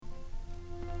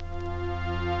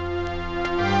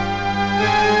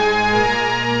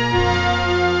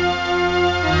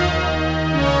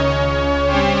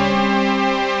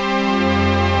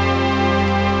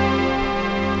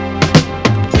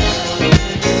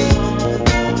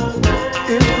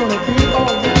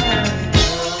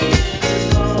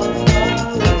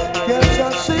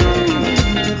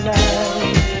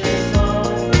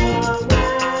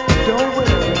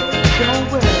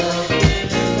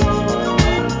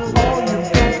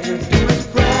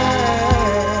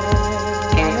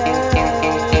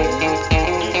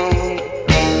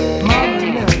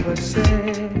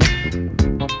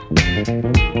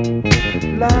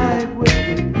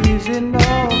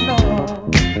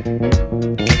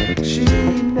She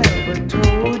never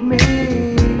told me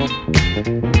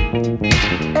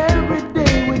every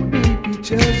day would be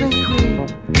peaches and cream.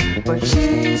 But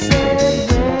she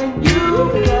said when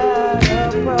you got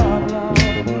a problem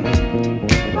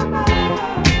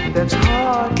that's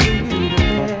hard for you to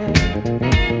bear,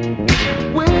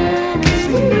 when it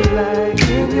seems like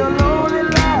in your lonely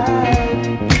life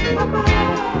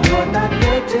you're not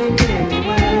getting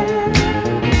anywhere,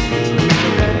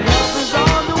 help is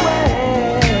on the way.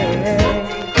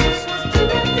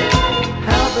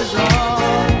 Help is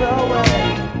on the way.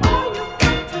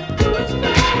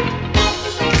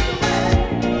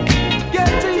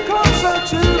 Getting closer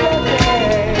to the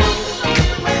day.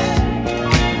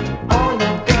 All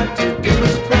you've got to do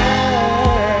is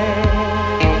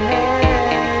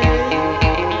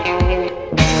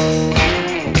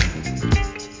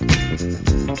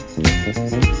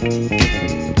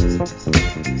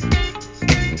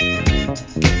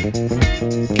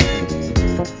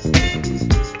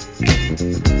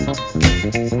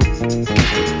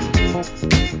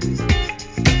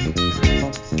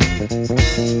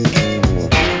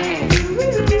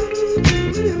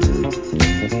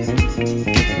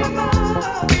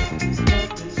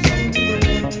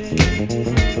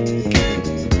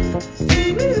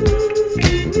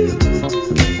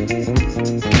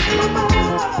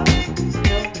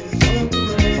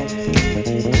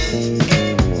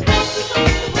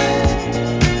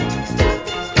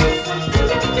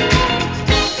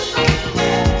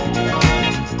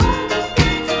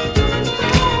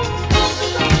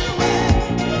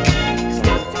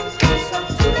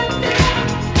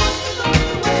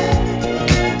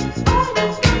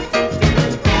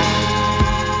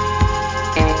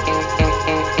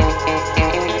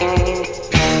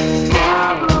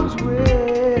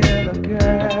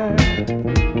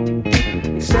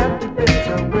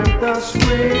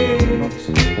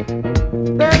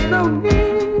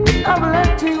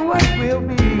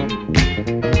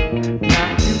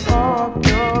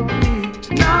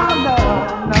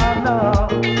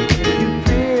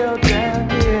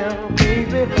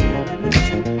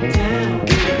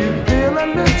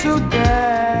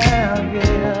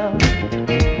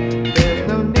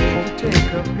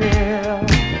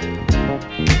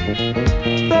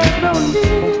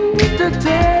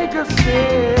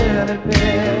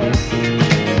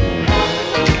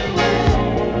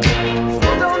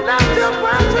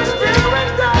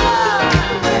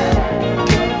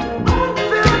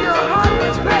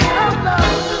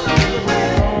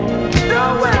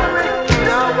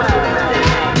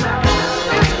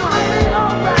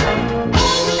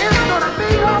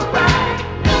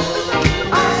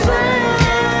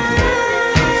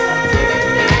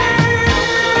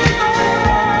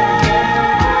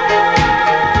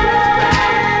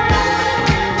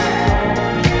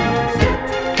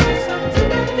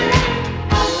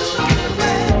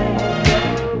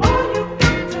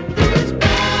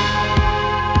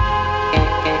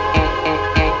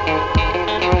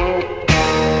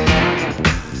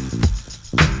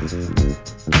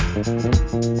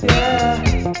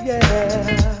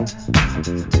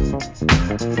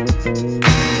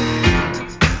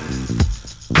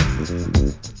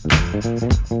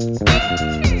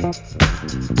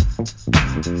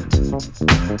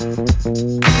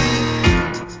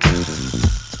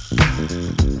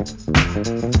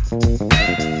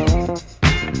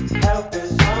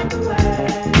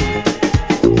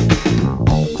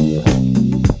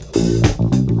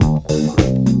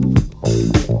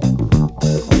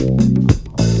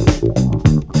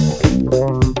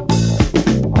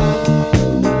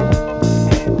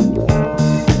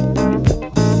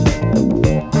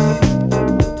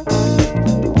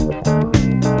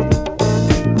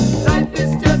life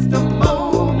is just a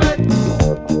moment.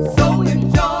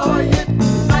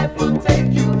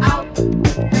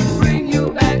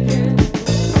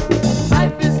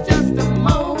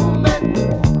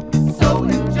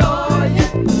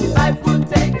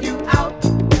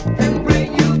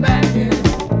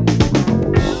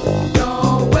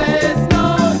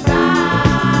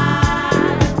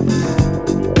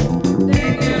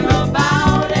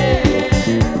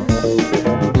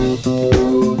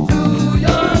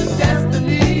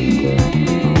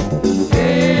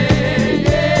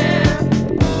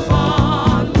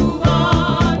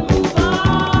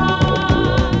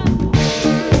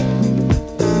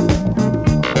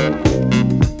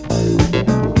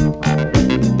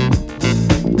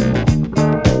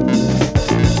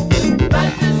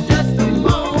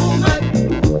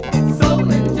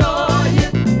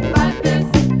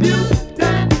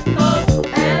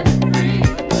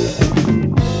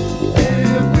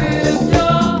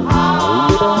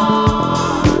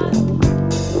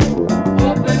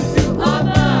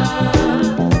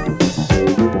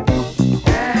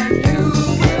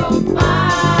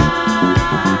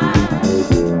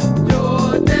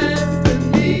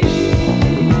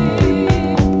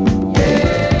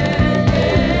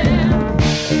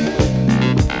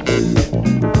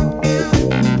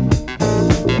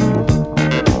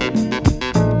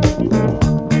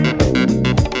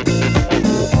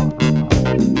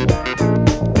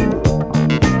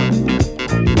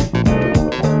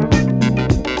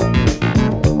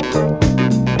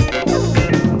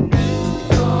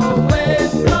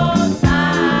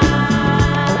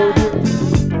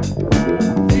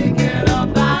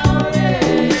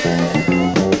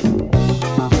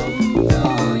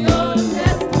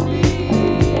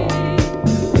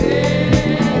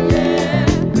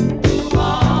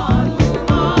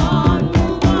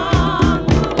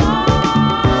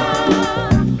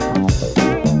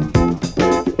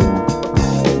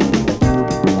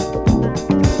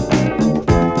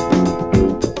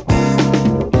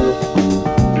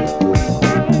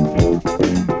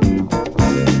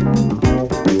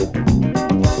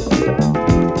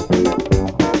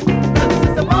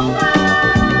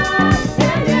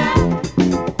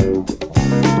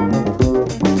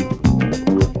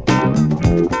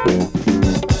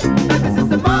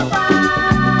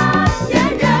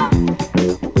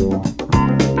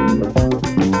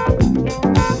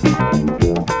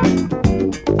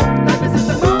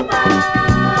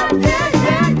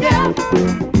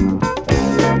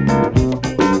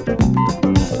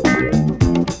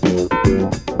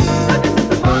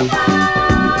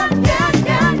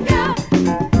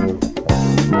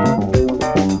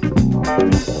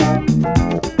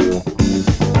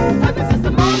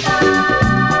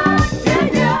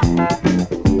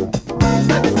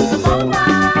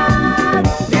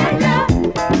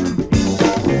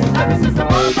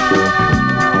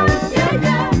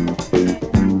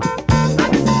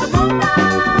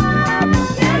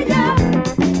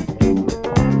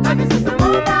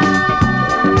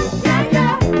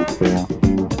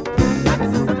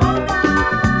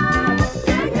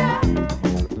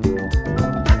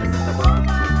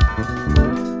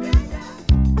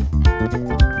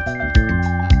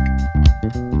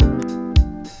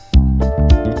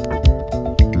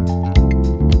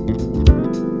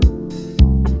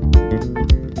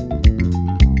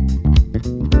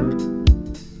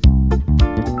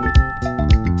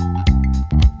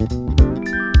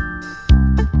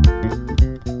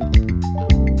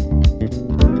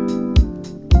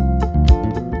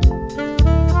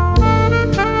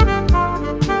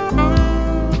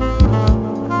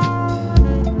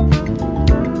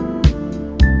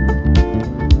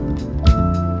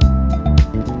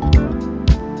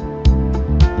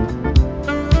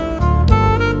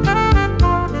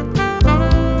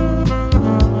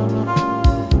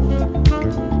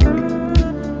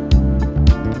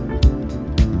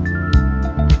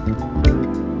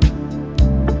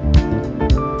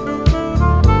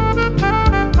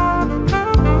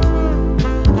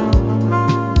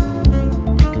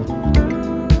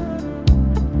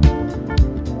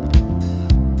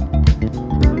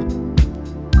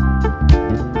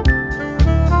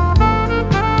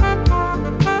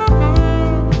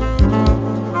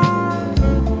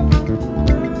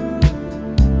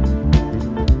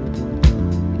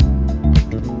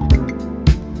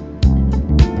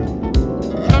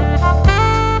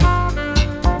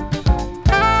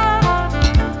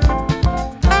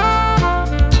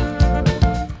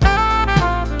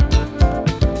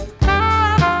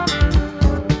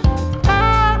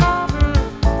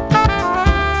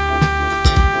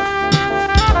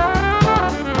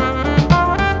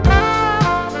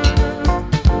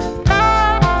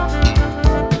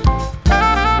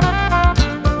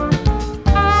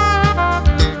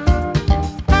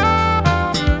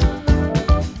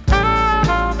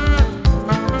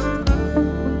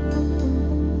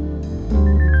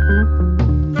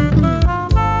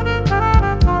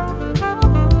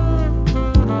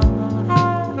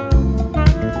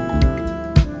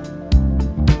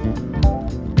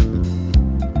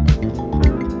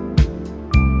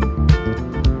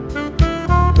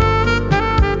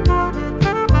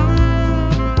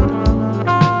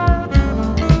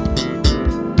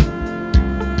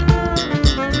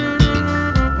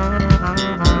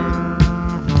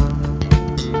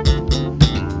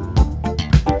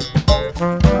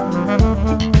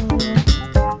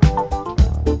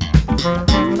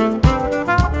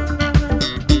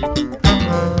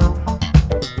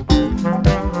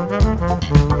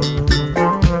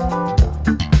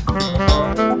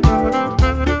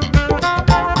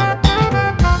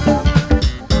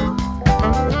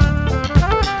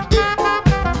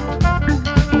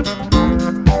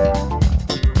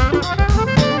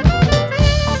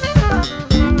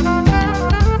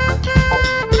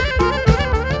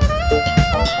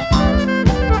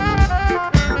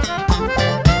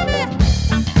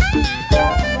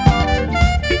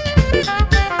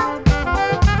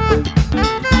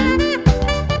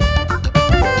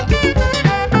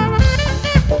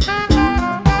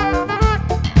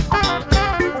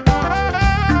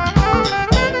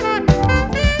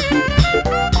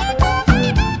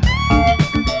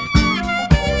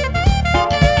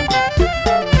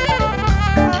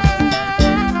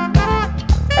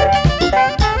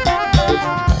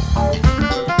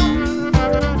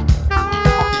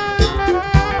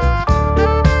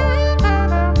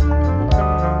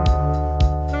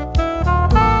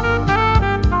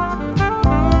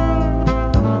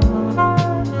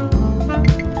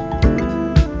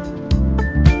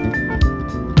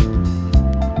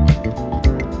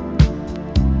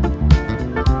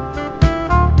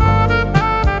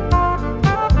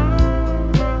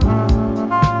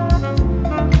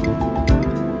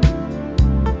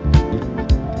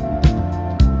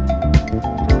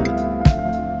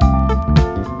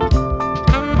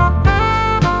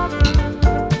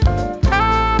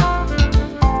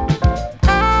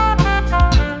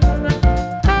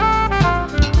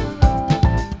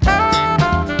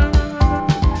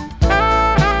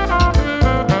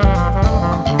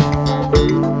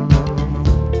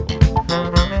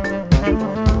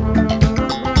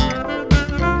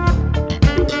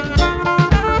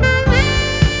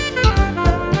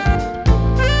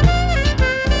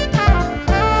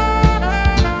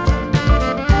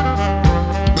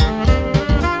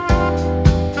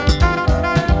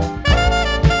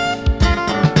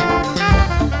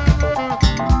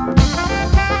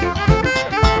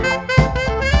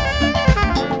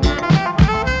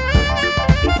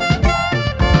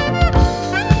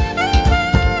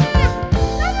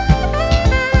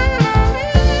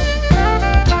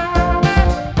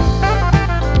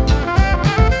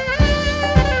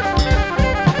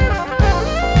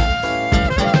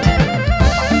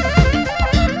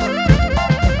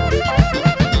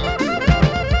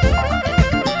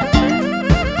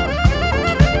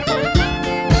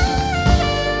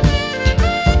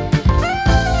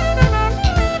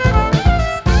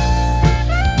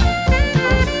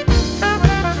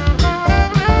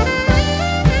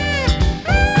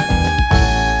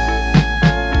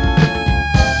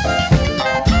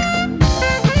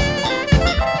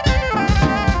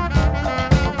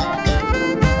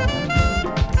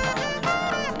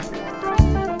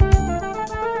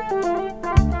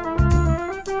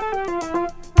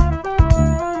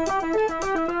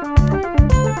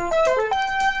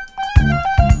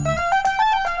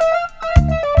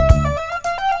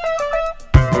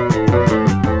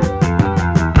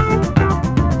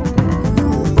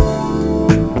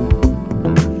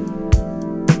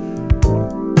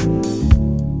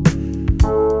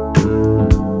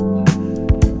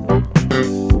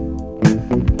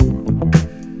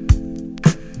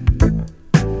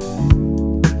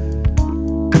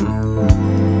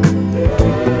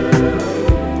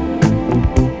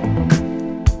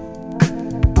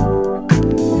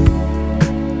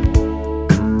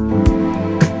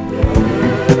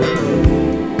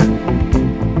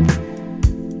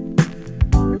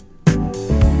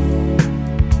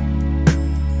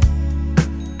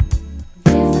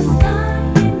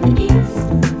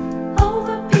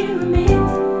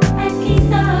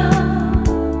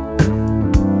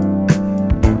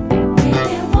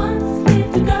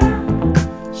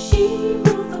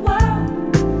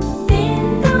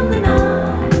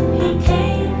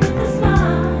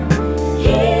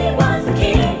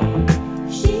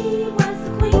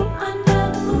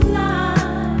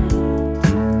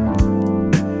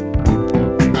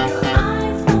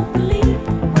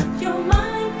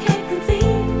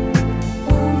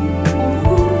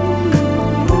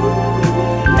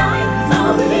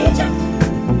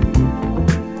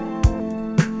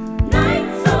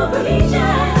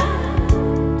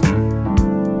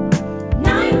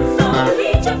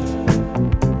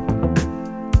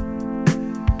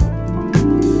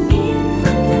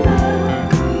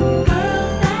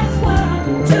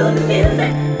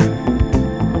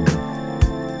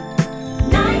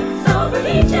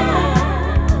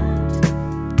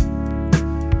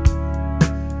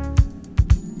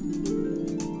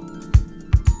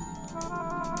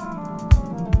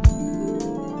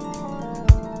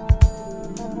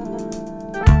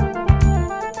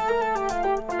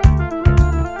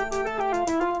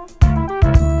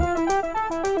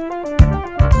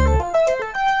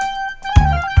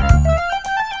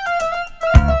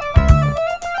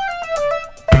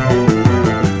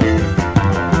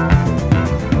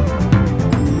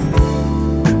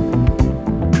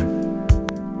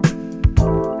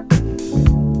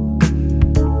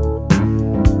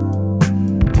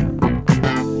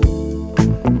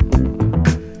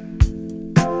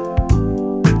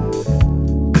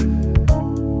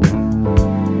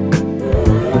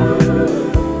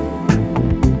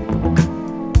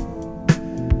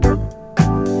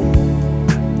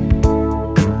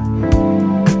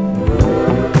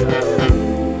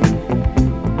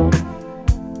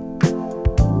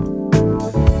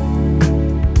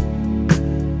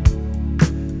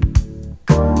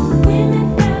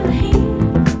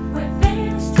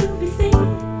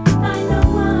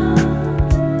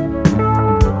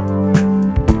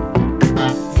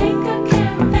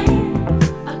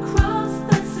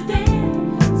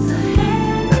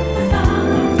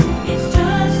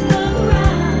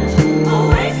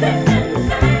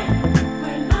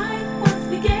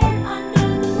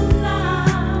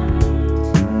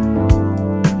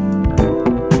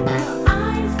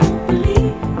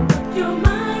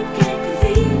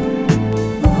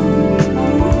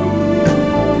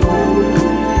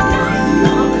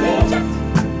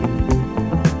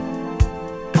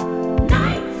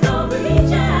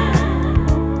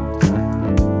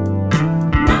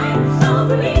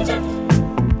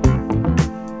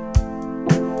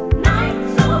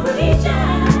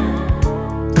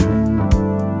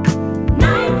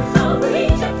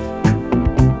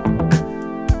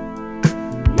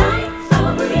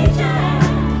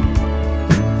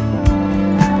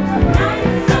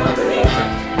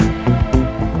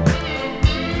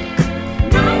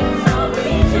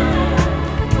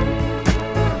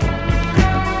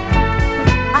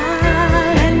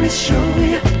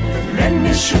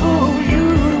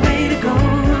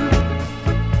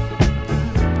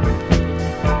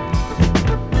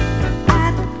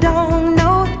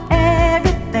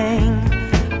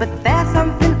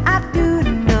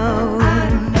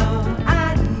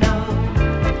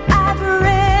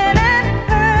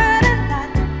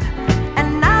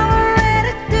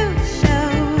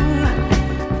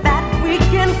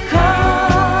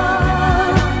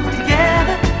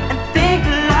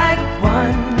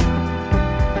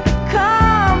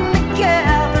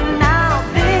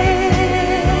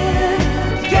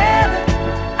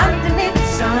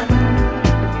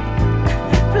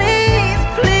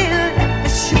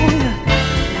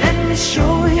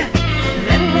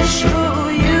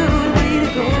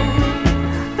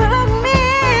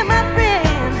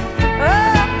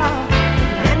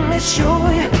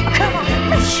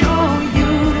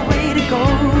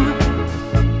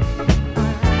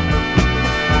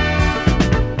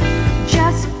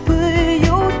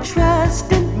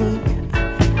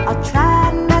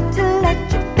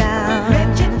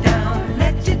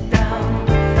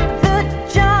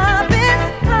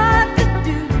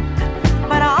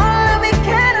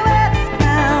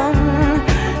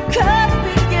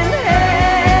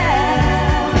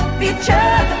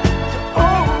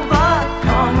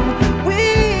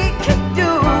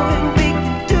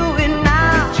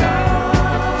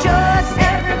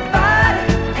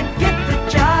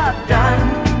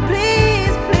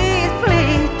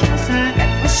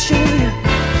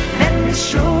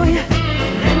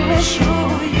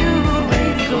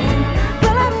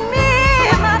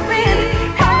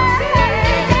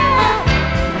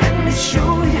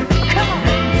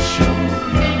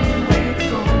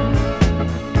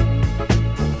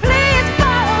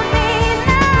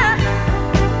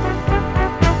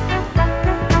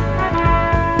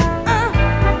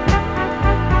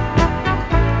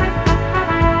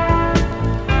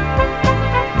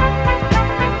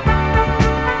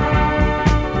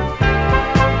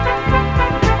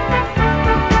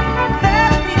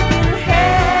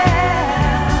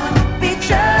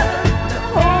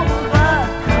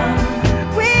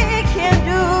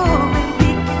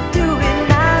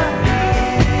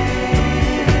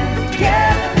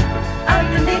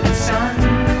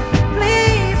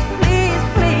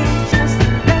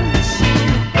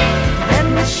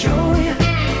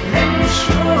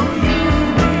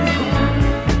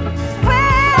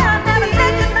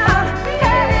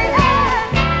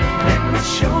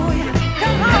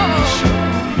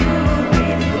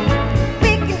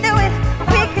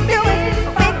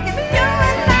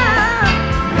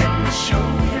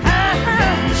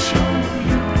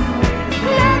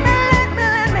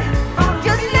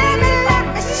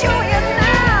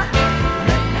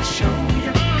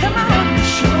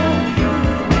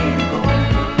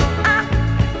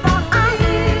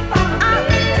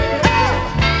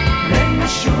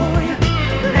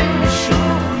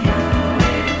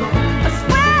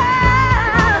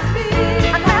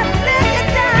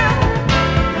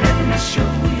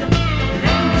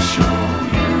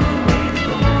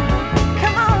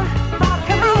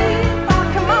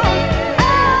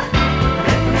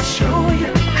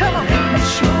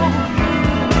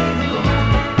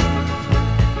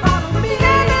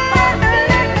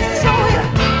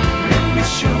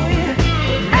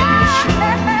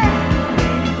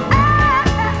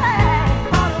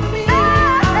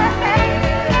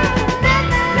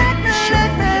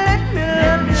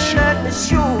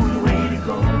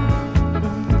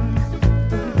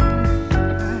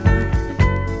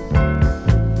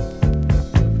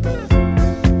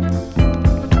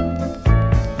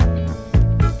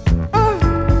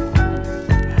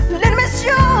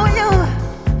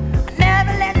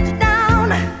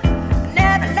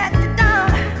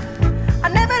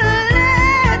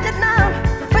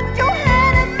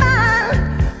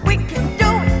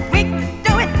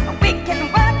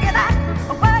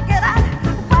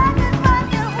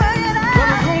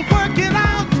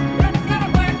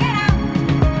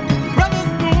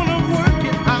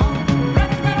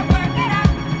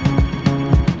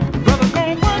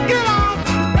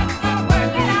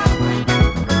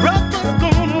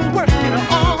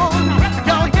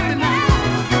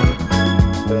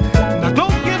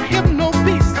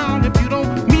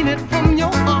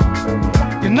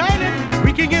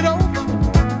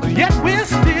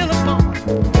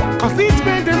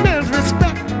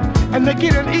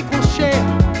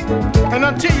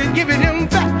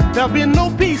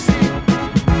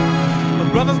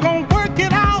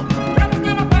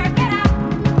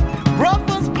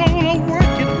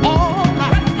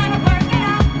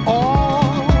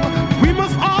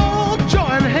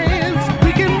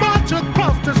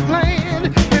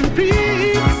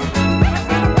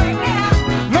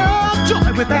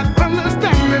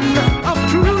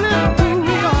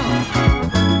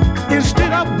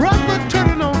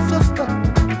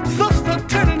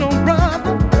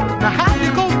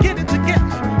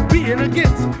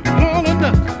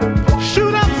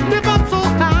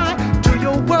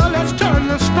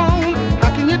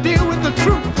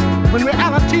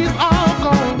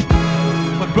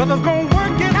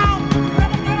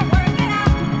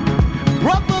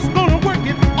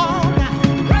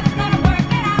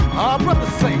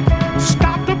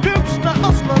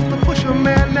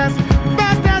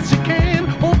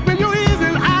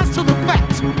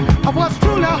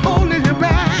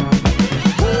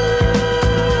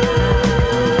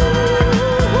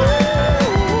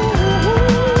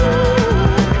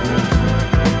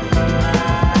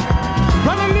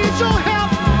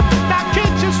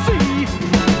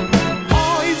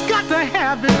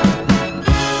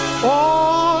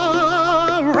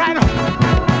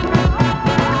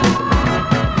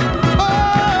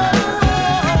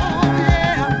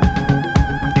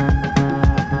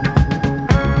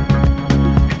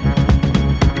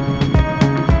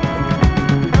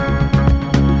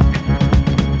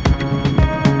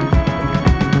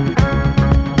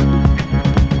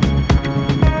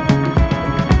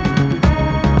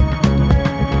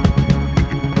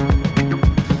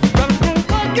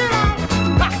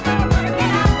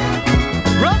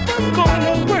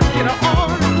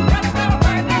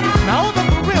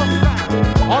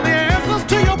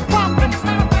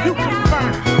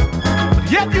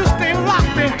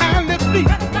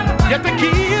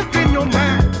 your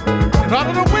mind. In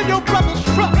order to win your brother's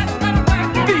trust,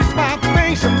 these five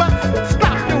things you must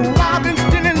stop your robbing,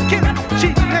 stealing, killing,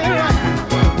 cheating, and lying.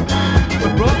 The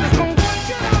brothers gon' work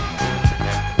it out.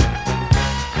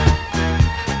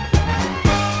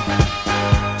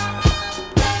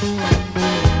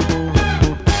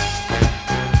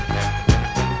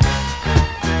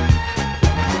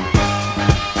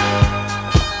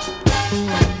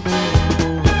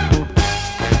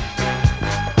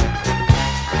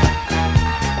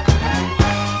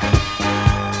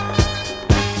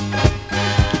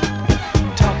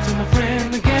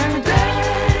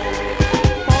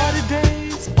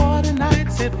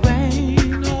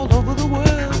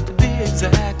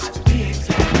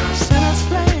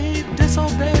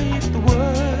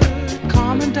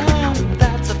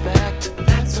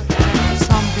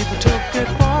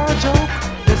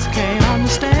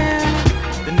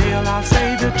 Our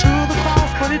Savior to the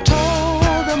cross, but he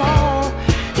told them all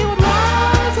he would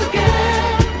rise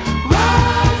again,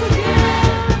 rise again.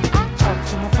 I talked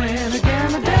to my friend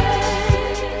again today.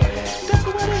 That's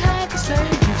what he had to say.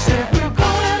 He said, we're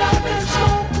going up in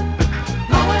smoke,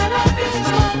 going up in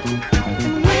smoke,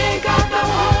 and we ain't got no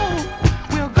hope.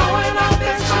 We're going up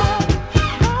in smoke,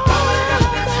 going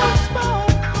up in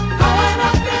smoke, going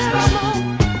up in smoke,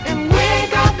 and we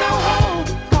ain't got no hope,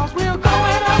 'cause we're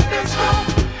going up in smoke.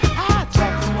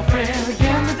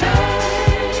 Again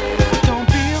today. Don't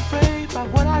be afraid by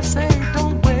what I say.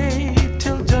 Don't wait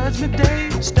till Judgment Day.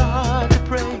 Start to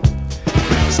pray.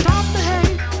 Stop the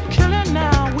hate, kill it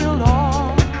now. We'll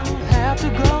all have to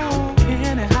go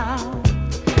anyhow.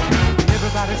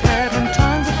 Everybody's having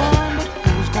tons of fun, but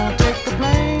who's gonna take the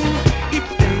blame? Each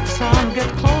day the sun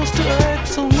gets close to earth,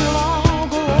 so we'll all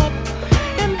go up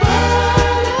and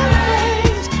burn in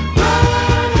flames,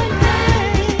 burn in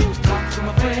flames. Talk to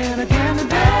my friend again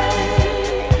today.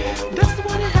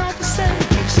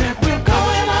 We're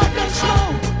going up in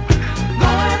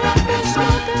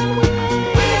smoke, and we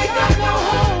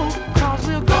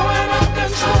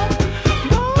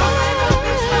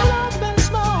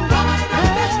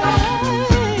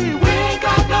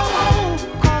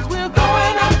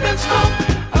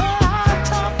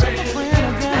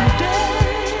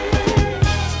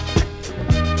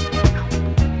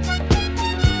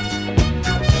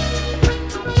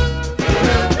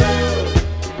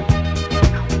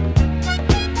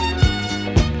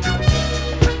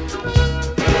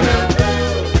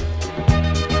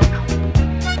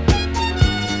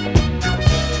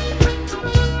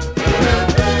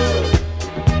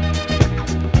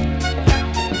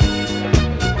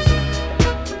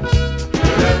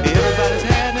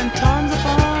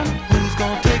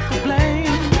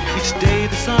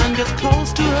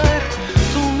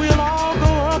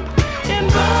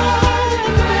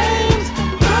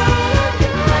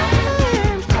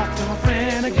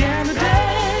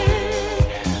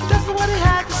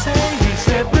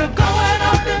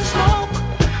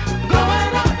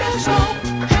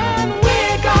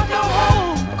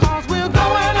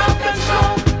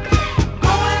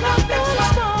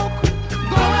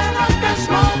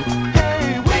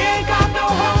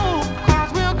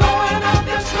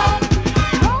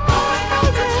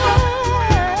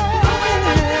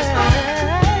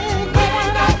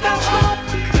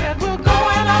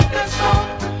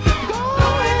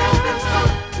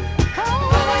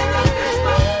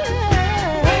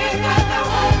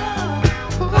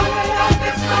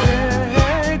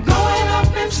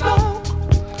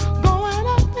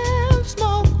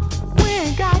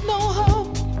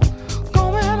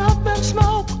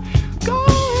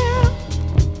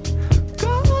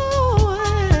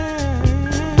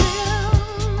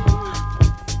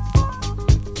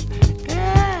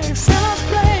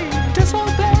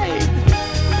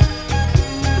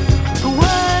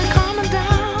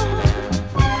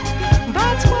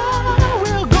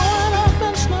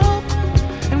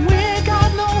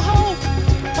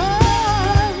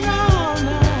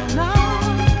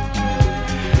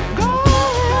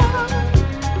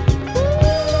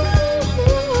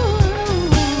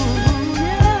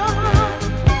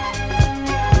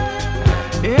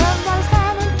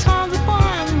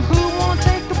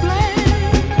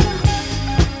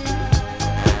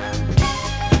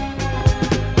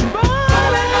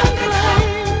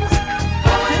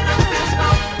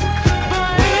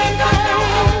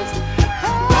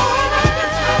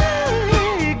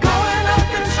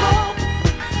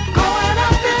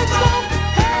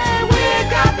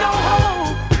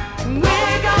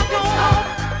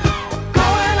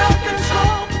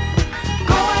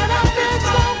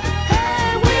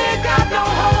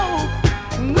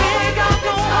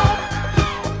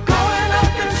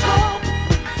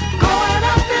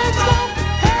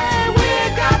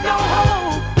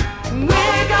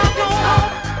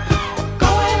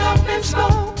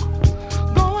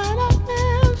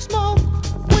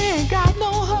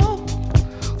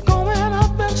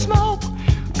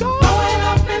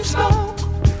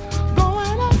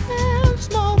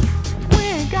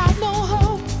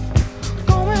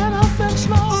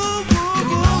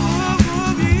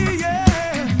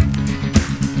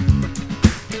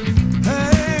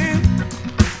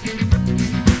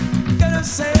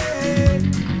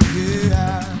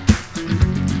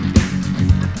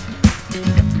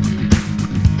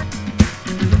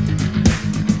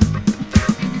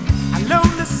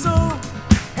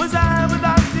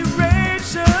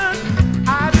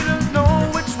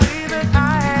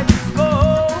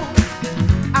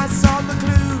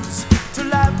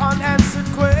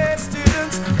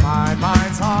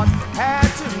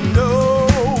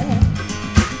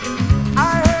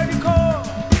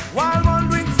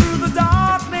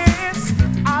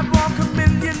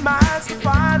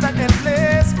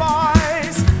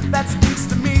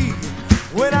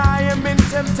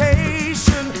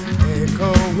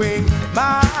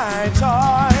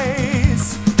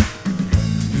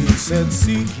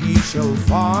seek ye shall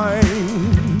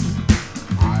find.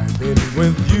 I've been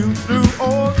with you through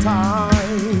all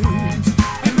times.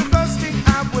 If you're thirsty,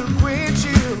 I will quench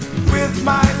you with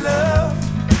my love.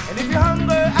 And if you're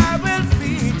hungry, I will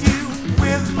feed you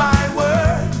with my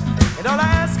word. And all I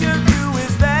ask of you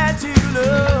is that you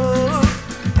love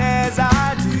as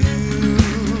I do.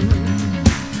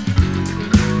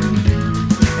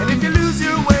 And if you lose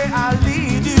your way, I'll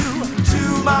lead you to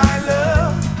my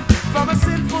love. From a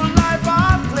sinful life,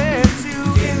 I'll cleanse you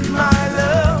in my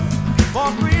love.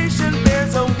 For creation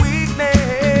bears a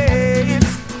weakness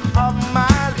of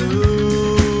my love.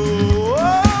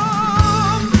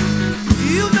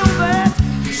 You know that,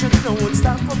 you should know it's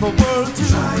time for the world to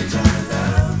try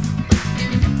love.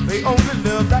 The only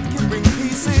love that can bring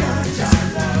peace in.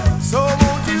 So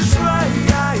won't you try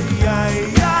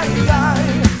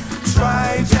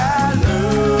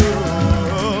love,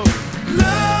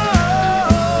 love.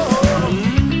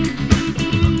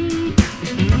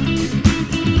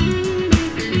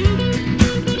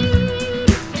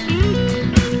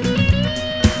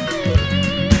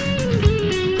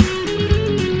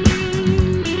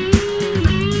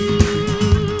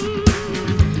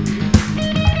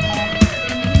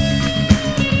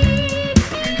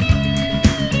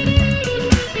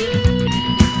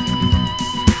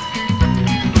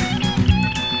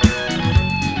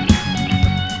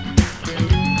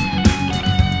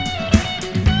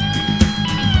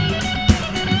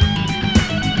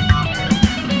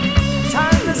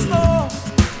 Time is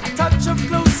lost, a touch of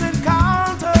close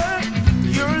encounter.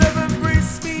 Your love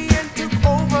embraced me and took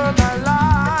over my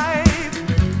life.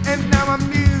 And now I'm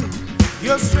new.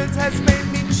 Your strength has made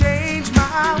me change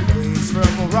my ways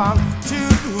from wrong to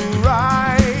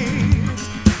right.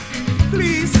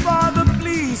 Please, Father,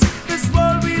 please, this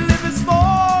world we live is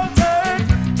faltered.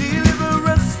 Deliver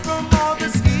us from all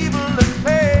this evil and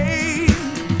pain.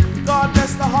 God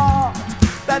bless the heart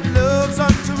that loves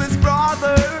unto his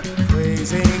brother,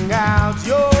 praising out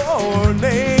your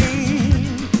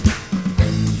name.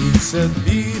 He said,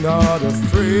 be not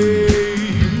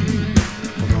afraid,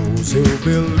 for those who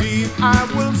believe I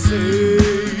will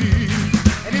save.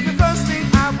 And if you're thirsty,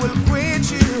 I will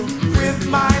quench you with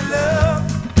my love.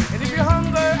 And if you're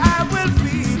hungry, I will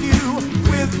feed you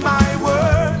with my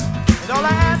word. And all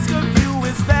I ask of you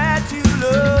is that you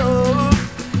love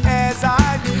as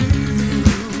I do.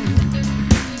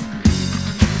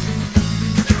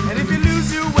 And if you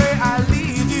lose your way, I'll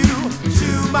lead you to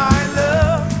my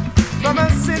love. From a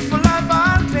sinful life,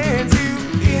 I'll cleanse you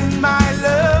in my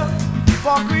love.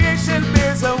 For creation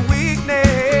bears a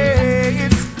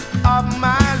weakness of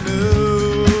my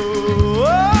love.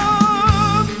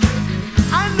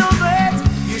 I know that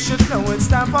you should know it's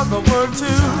time for the world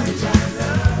to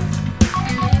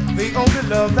the only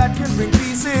love that can bring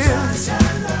peace is.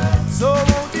 So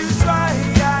won't you try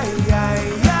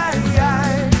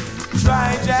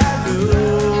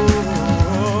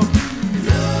love.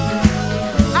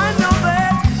 I know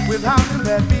that without him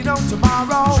there'd be no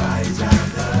tomorrow.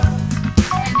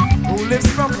 Who lives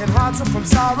broken hearts and from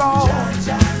sorrow.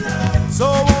 So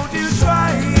won't you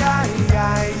try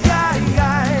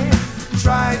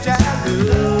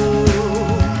love.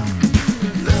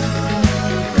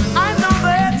 I know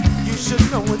that you should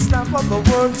know it's time for the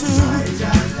world to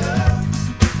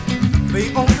the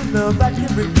only love that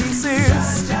can bring peace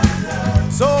is.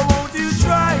 So won't you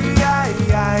try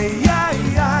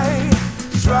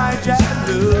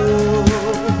love.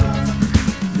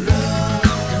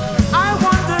 I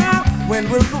wonder when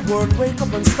will the world wake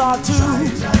up and start to.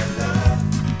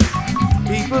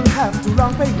 People have too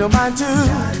long paid no mind to.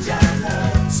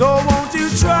 So won't you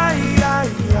try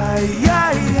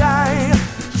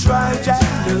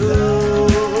love.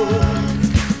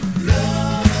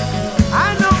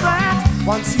 I know that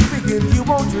once you begin, you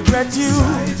won't regret you.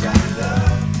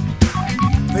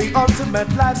 The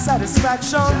ultimate life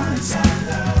satisfaction.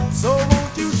 So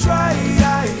won't you try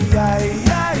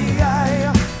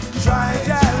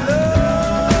love.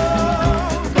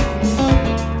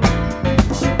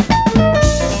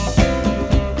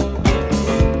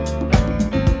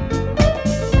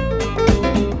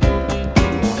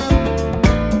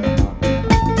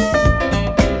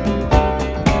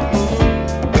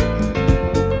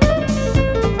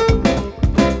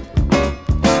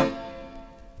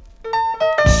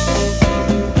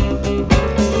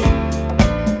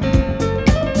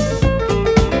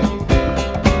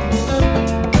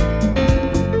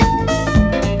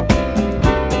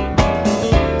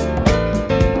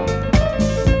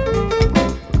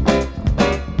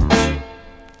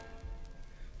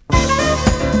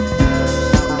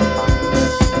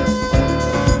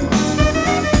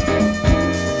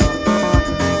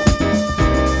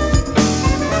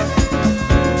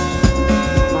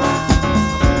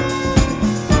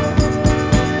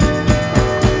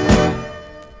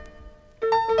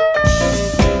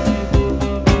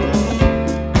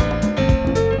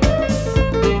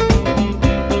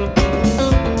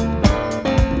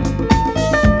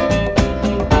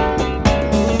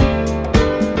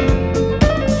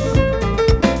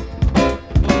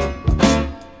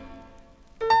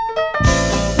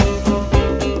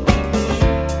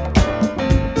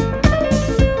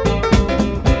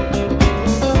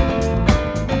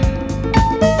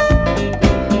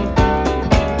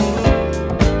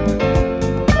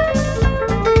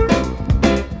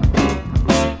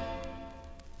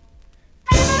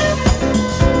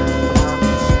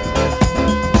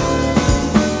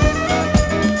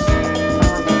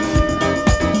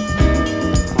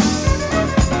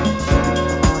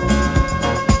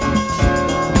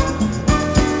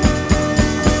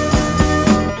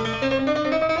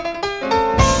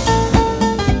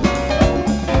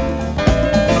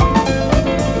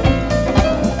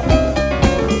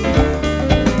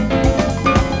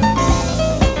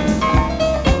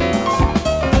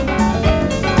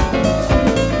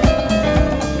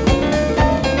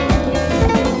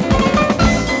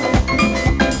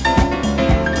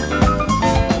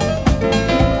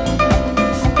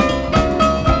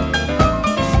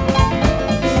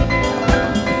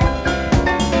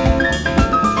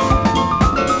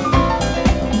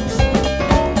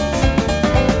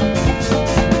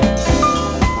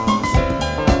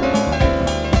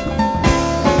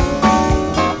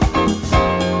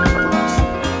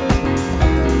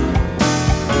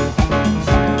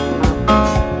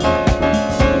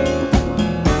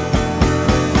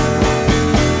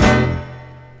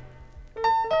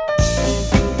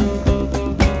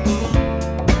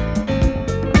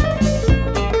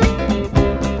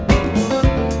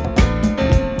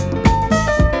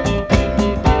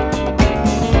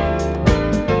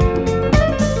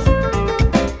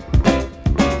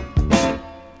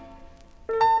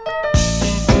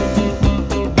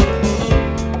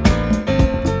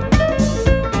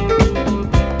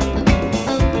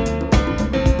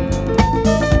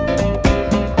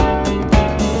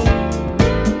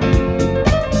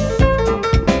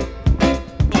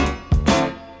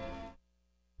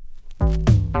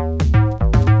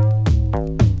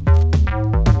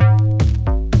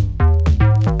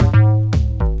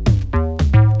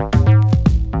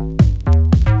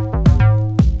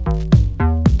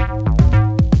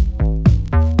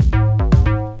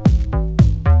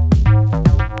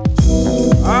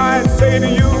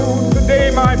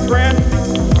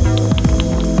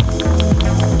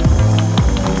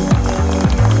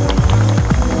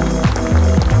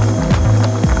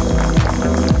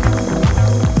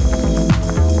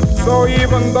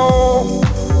 even though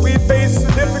we face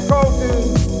the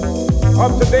difficulties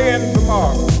of today and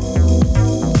tomorrow,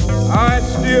 I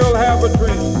still have a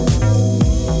dream.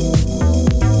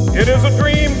 It is a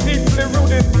dream deeply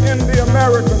rooted in the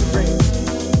American dream.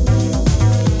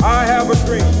 I have a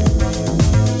dream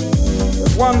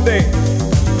that one day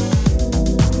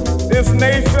this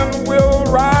nation will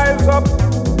rise up,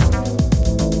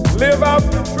 live out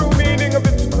the true meaning of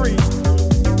its creed.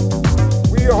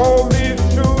 We hold these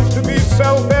truths to be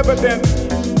self-evident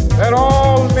that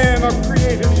all men are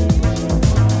created equal.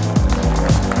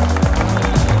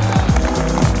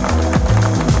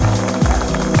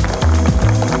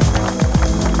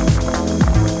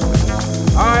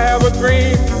 I have a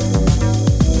dream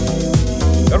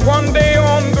that one day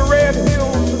on the red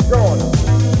hills of Georgia,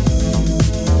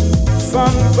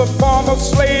 sons of former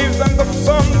slaves and the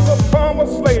sons of former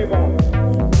slave owners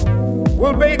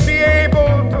will be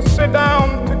able to sit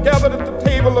down together at the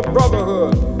table of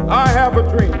brotherhood. I have a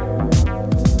dream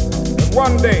that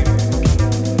one day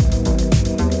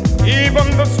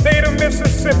even the state of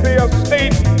Mississippi, a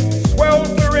state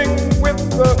sweltering with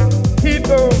the heat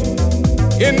of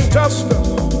injustice,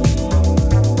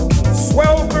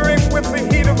 sweltering with the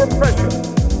heat of oppression,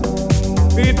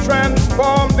 be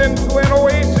transformed into an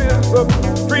oasis of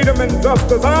freedom and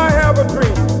justice. I have a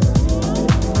dream.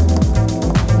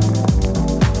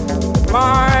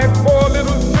 My 4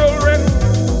 little children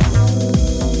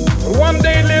will one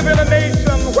day live in a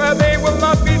nation where they will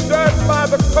not be judged by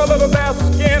the color of their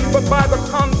skin, but by the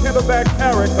content of their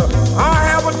character. I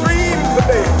have a dream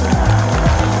today.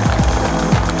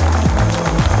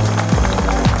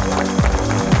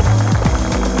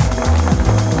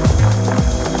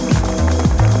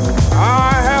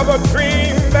 I have a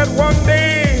dream that one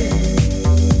day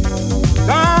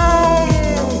down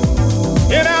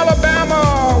in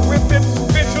Alabama with its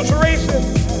vicious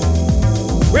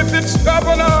racists, with its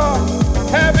governor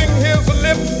having his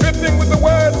lips dripping with the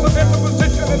words of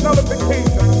interposition and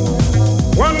nullification,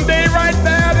 one day right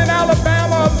there in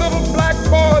Alabama, little black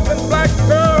boys and black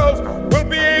girls will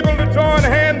be able to join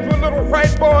hands with little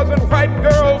white boys and white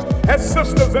girls as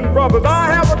sisters and brothers. I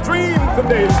have a dream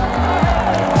today.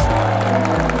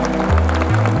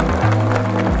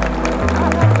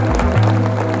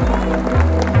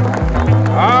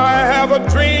 I have a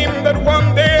dream that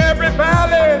one day every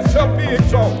valley shall be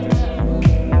exalted.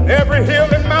 Every hill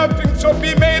and mountain shall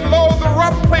be made low. The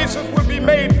rough places will be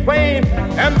made plain,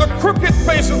 and the crooked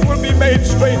places will be made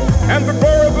straight. And the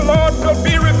glory of the Lord shall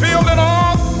be revealed, and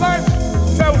all flesh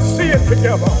shall see it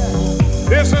together.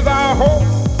 This is our hope.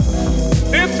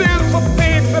 This is the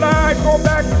faith that I go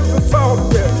back to the South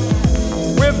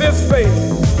with. With this faith,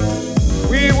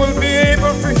 we will be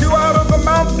able to hew out of the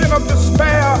mountain of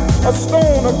despair a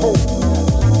stone of hope.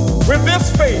 With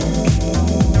this faith,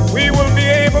 we will be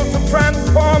able to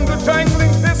transform the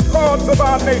jangling discords of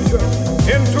our nation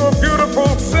into a beautiful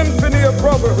symphony of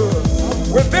brotherhood.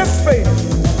 With this faith,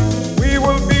 we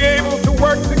will be able to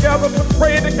work together, to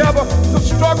pray together, to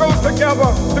struggle together,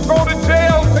 to go to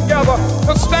jail together,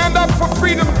 to stand up for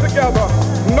freedom together,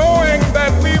 knowing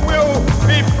that we will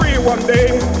be free one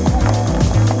day.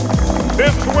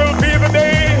 This will be the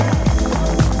day.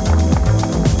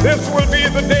 This will be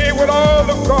the day when all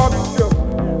of God's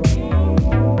children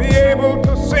be able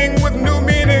to sing with new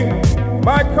meaning,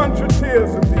 my country,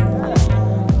 tears of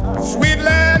thee. Sweet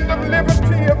land of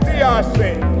liberty of thee I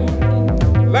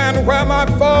sing. Land where my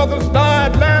fathers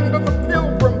died, land of the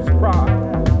pilgrim's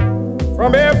pride.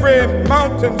 From every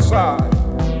mountainside,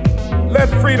 let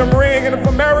freedom ring. And if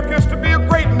America is to be a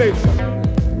great nation,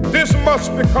 this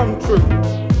must become true.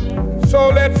 So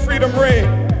let freedom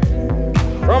ring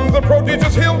from the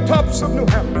prodigious hilltops of New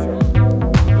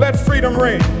Hampshire. Let freedom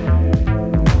ring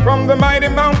from the mighty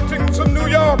mountains of New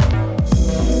York.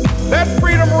 Let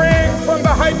freedom ring from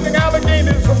the heightening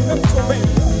Alleghenies of Pennsylvania.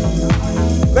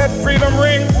 Let freedom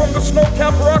ring from the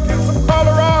snow-capped Rockies of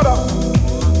Colorado.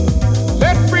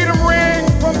 Let freedom ring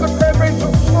from the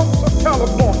curvaceous slopes of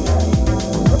California.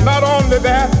 But not only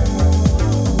that,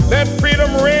 let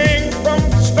freedom ring from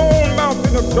Stone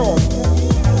Mountain of Georgia.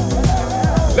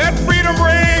 Let freedom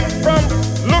ring from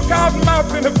Lookout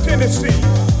Mountain of Tennessee.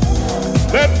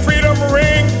 Let freedom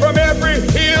ring from every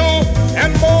hill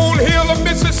and molehill of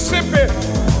Mississippi,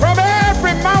 from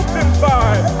every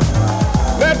mountainside.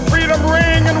 Let freedom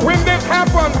ring, and when this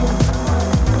happens,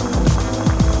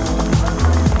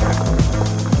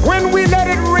 when we let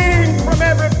it ring from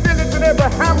every village and every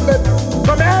hamlet,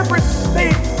 from every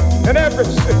state and every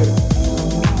city,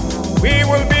 we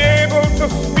will be able to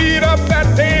speed up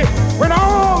that day when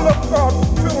all of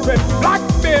God's children, black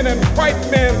men and white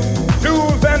men,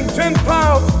 Jews and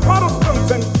Gentiles,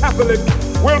 Protestants and Catholics,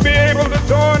 will be able to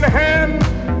join hands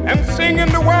and sing in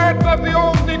the words of the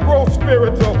old Negro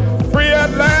spiritual, free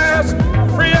at last,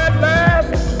 free at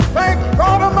last. Thank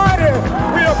God Almighty,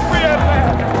 we are free at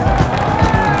last.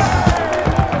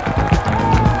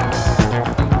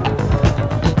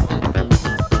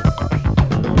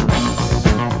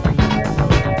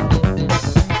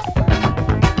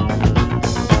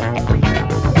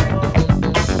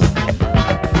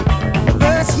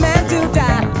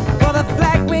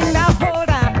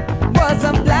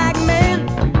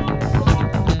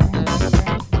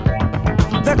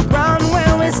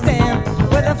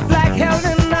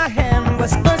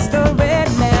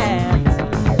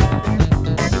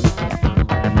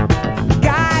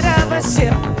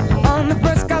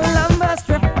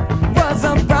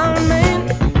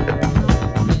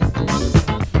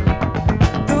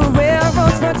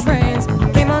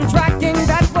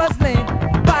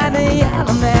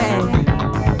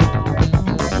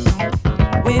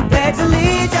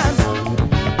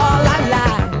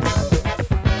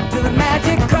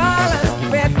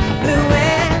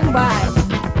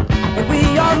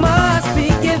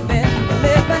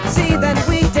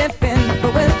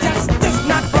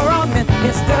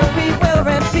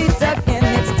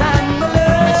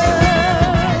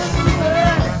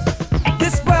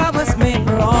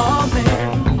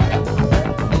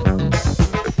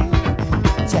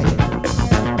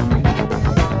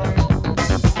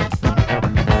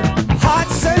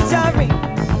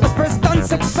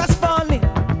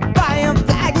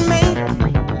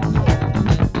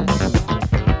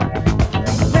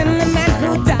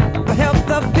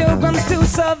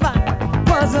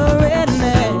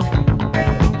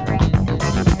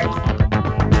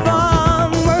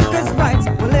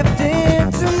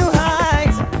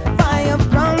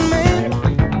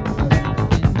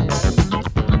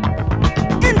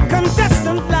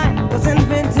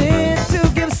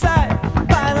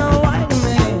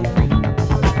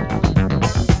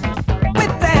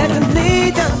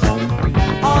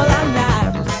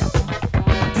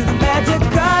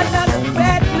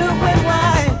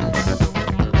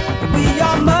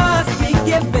 Must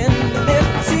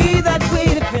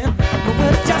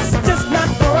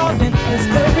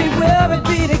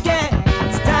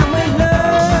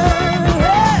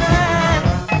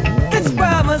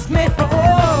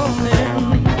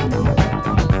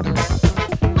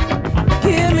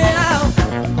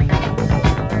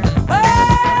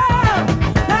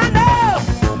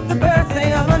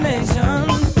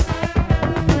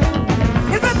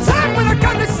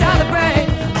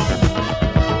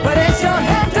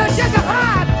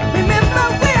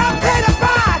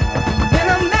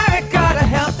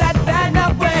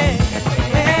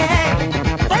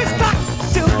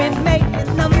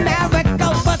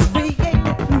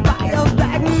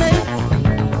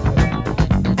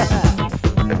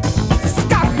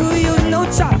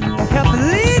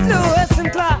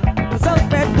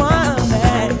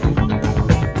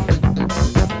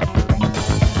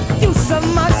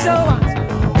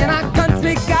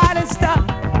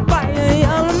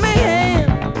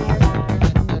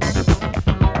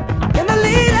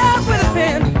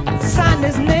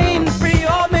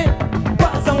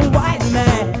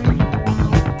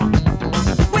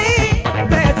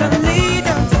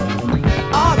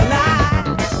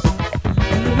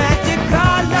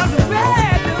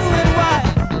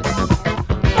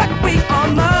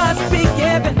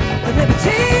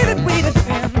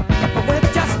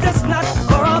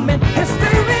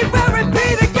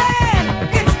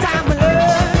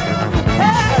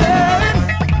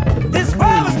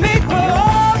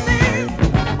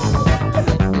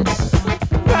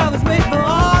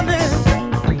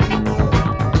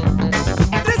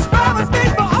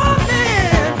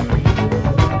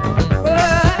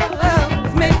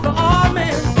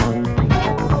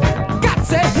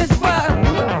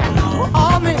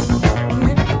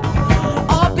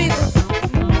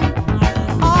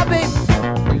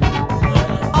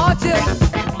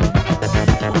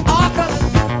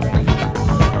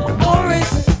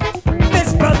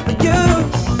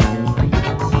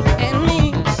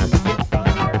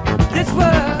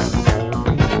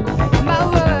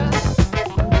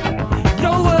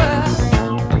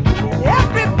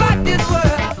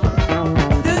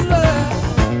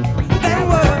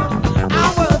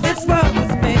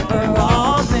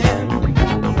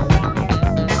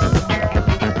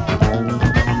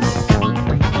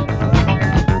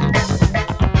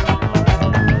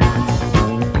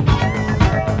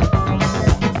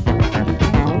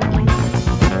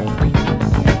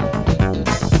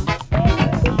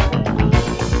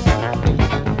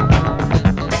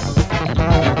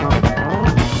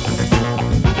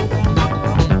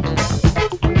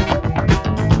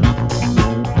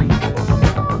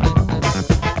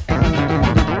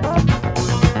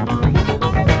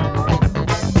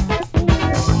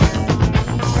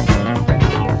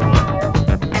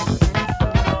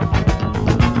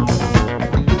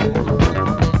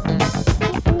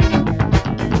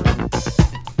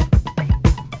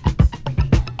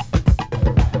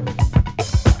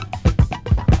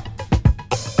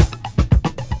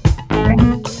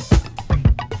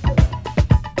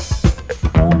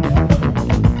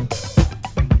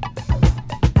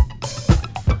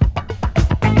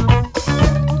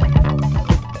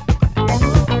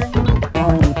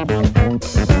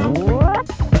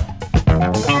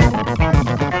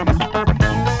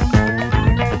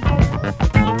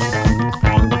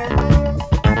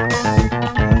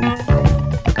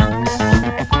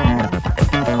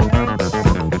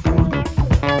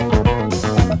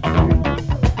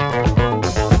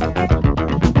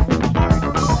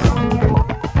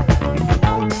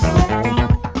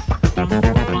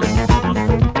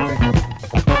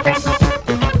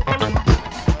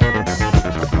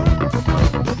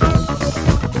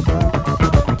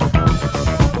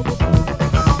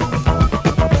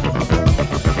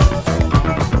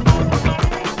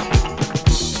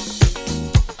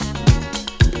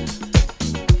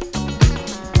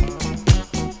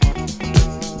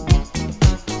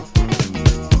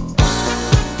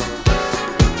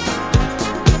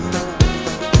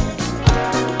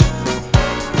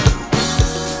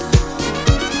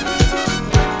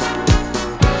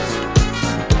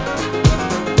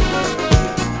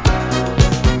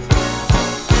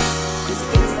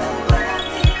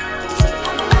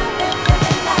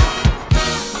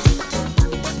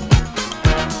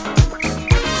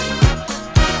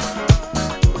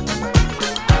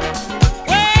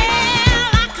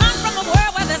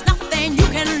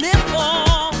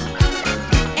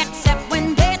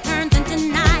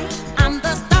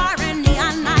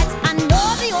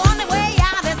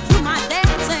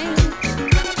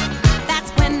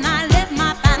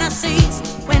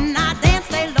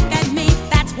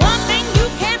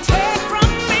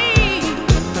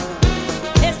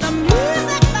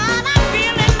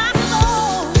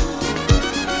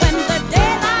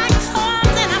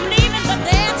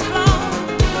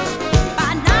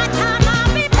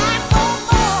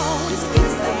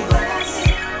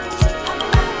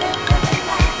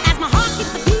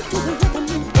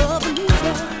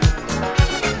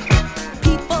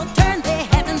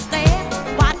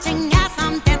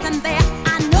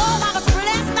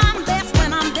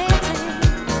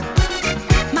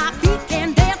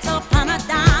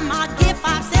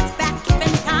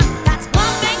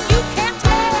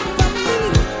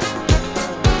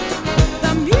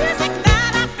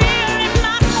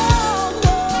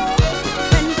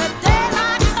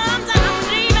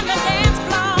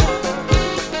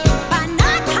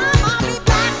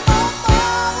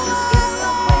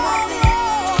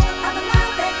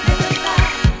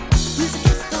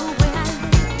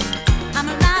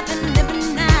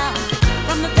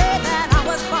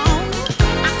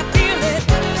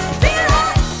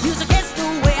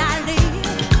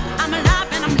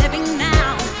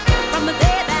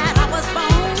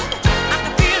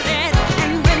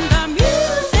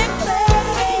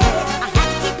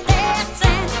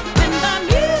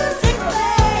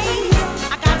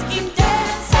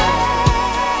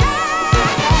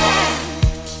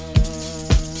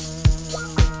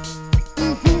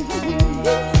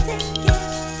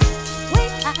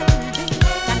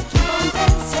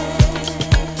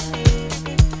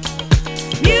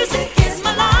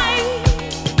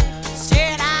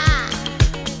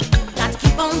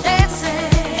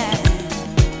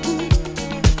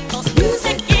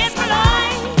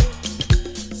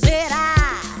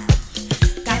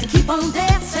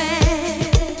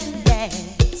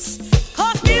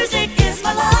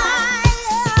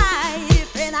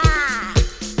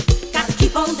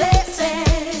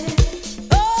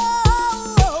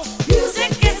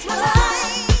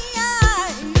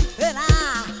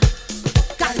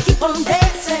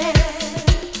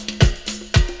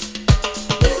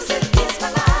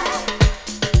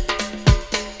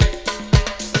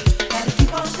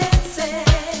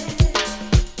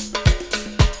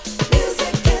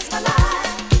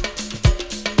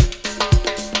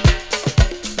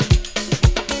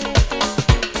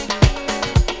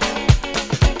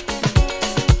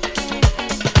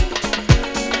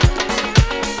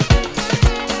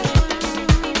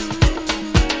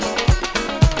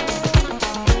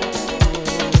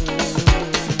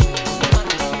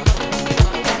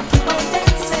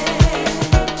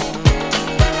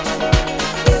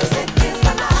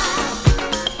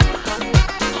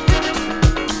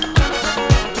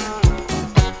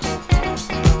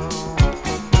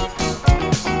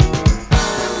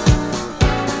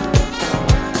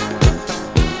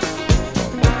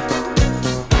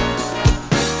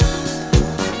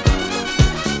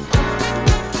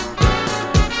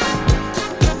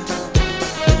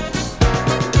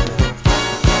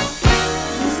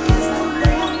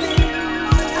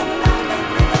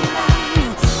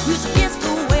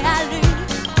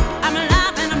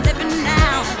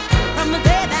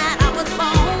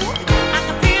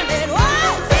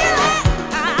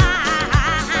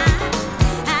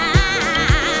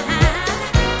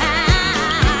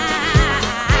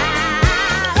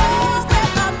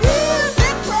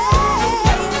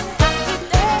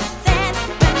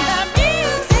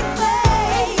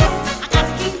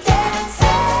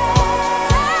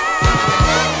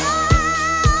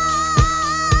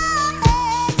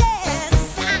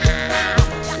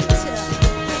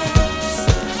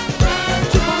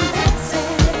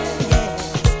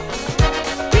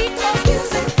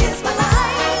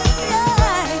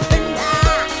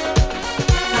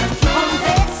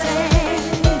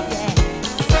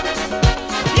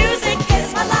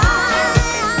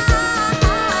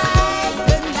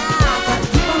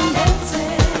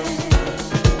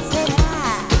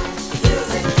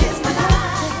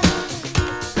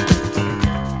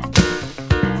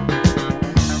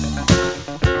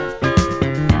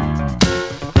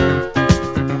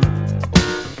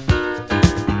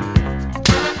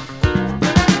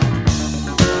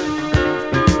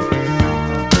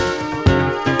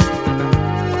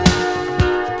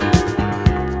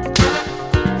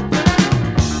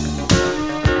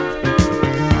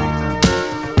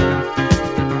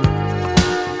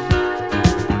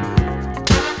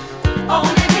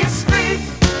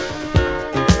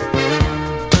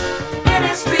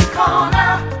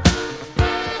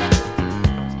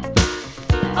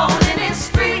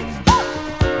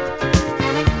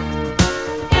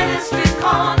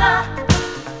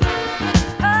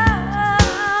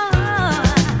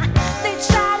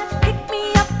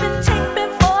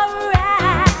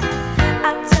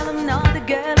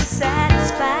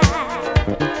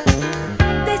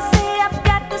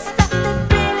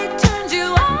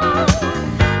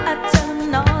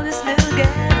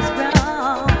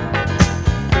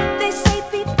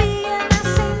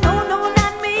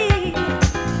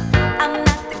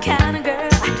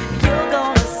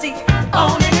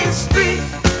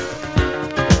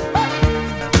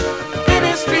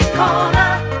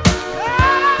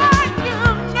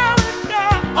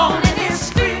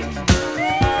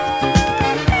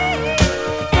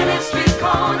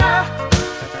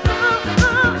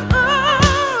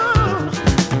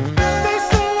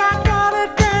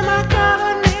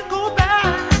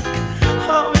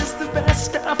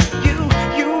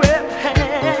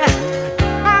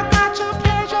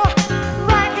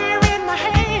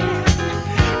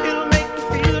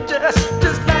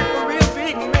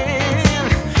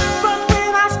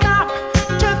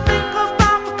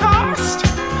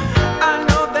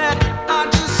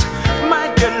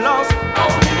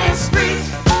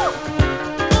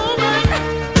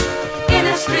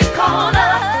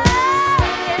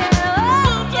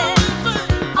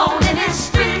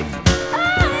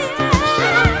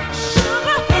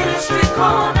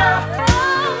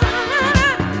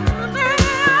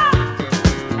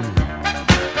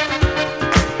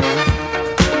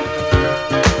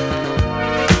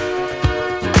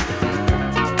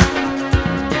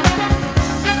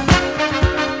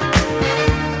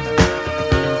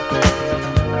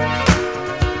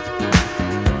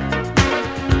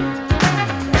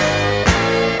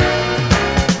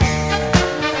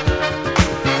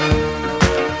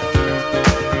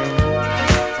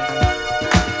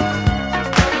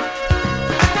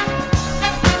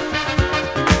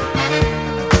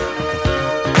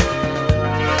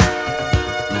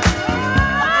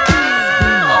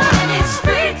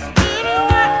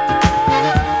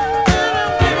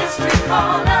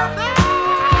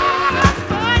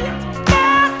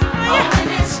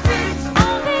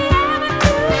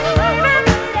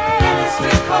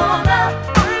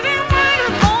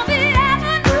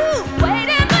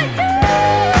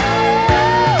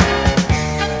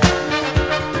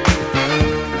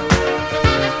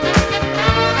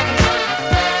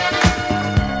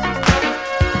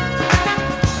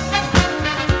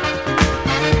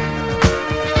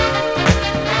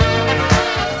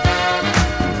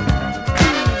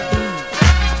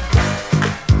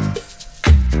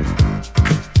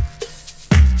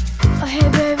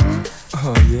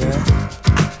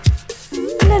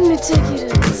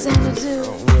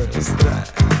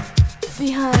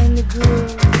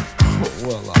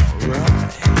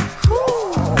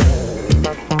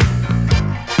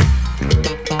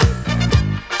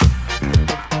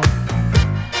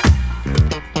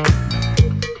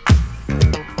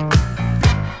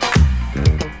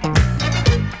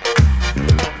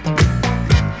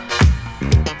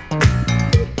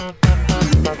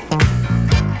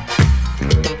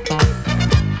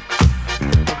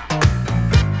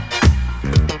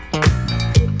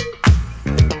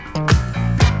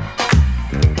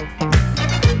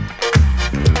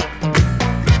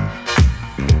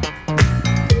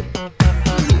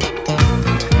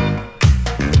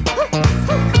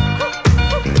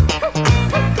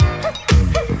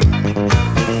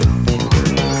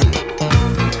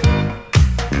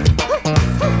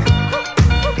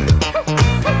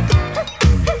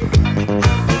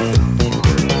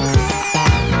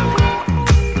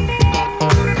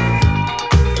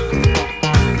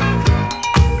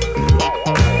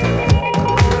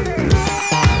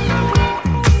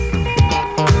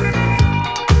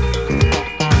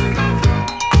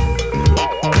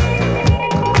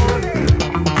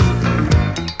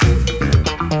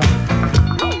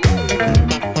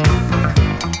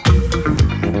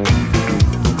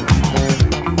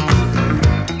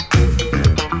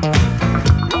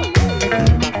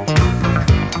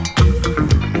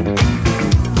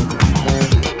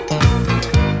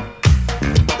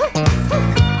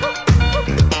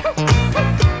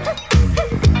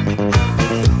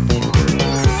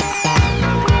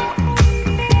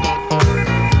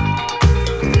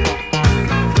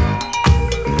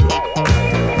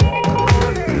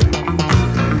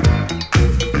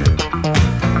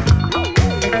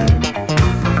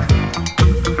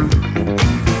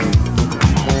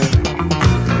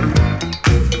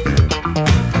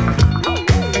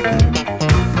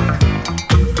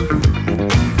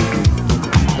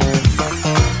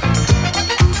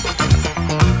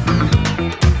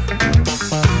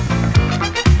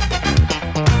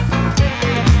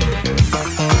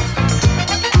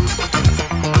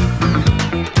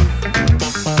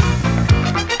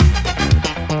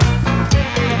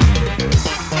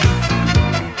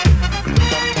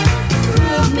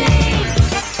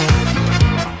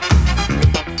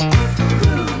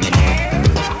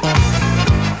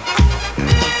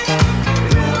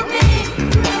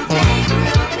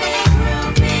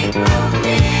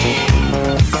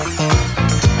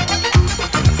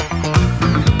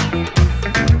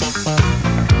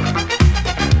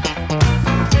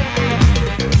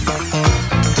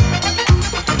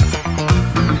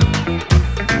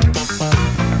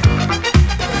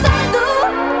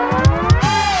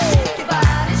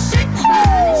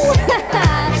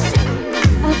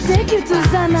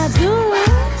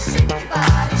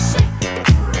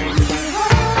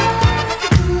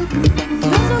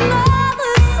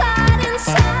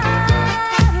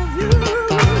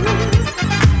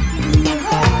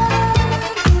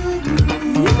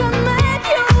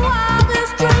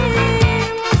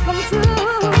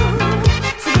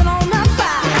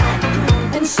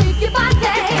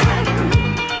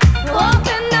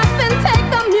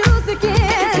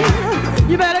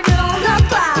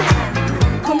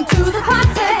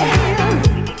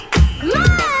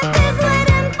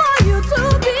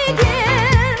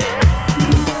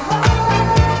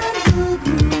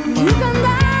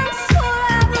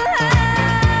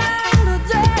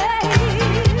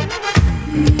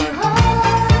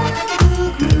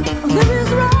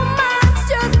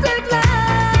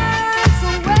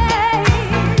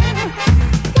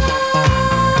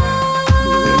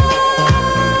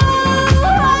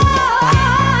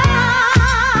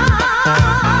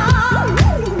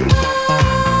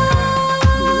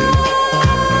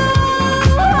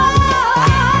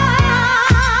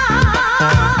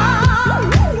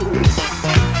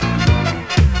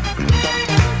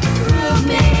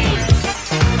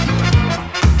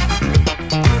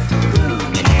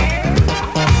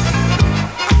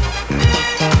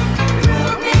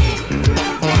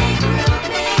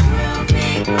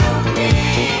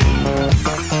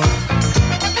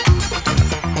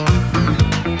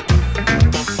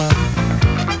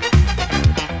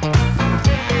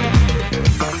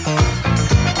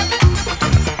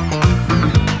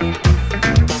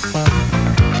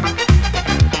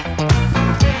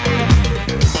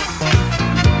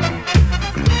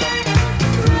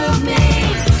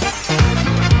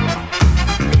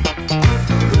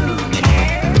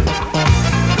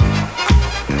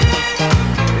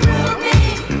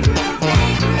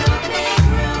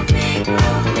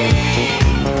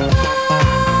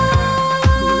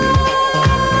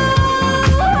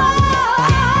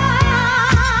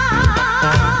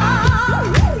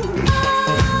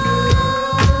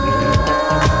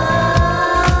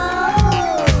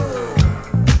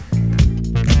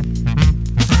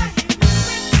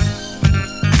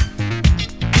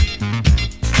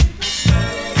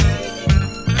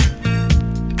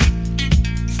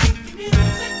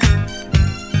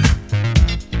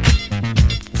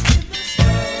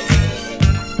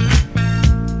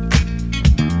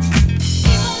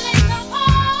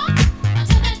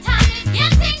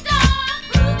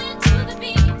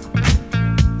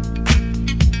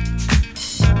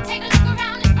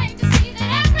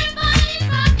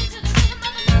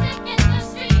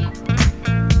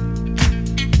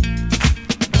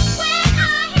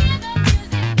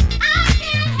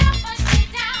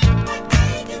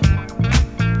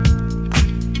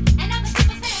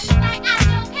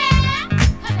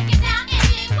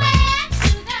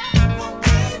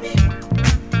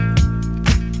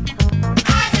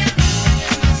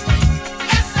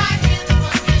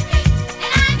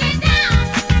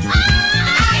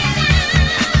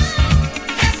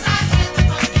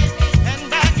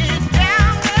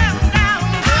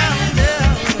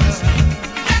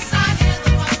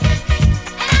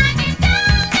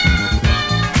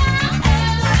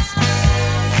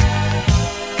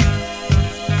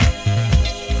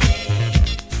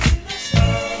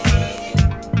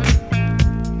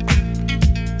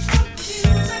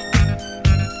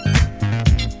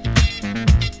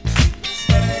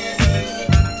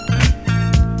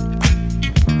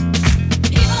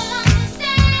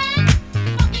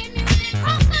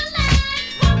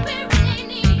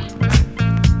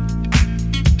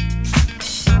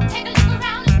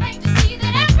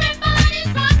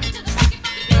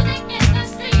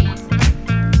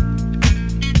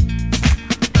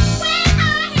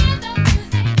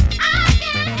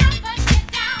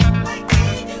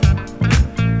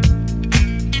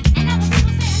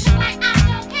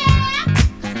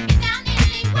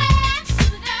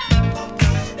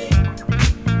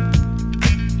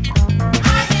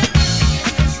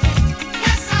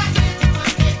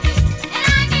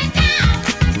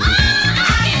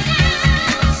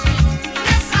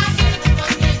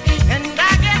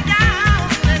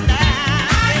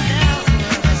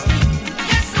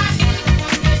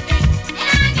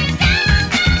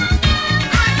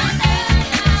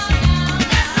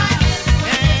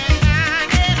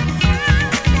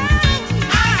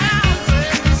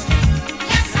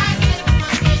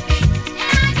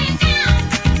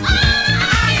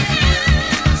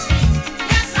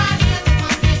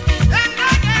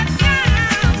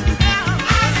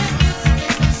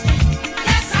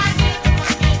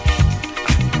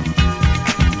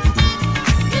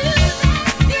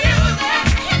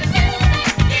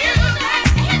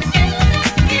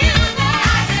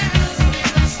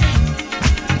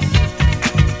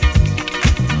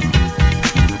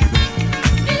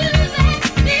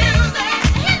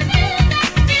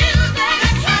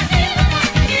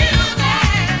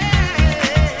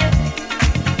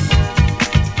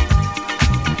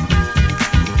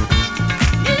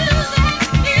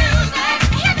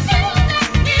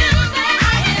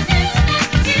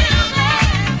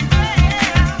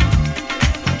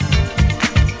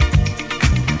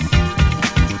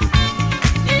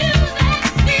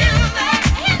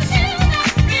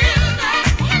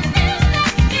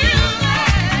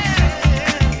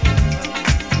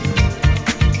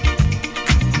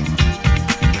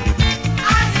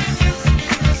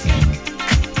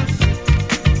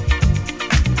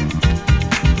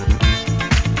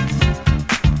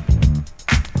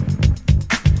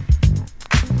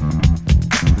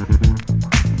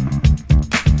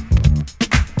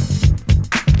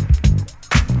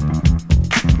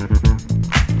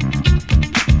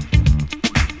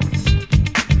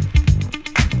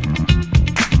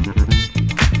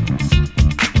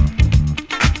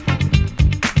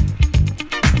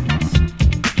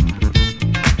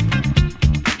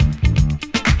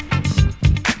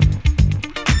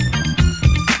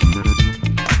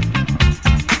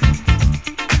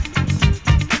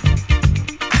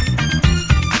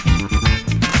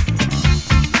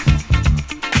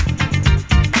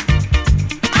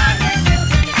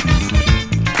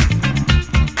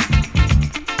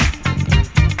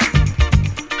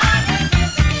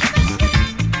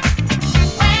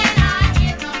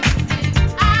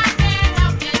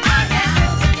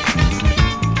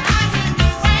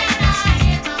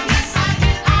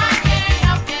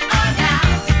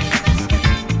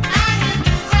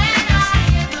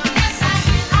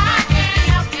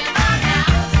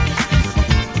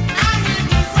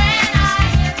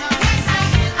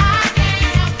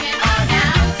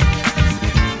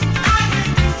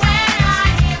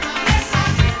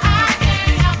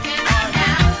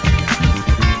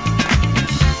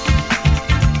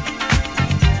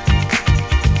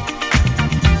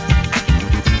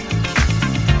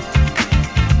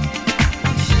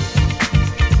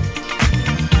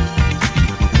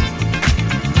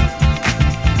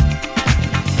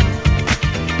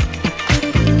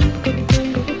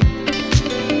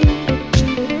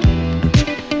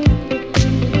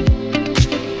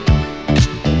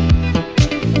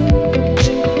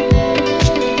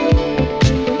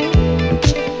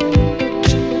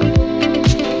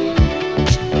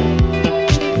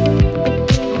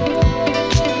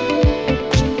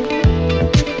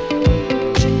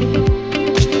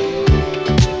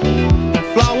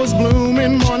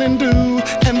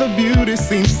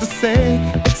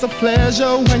It's a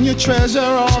pleasure when you treasure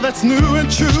all that's new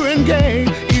and true and gay.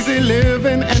 Easy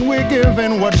living and we're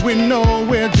giving what we know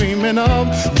we're dreaming of.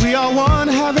 We are one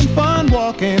having fun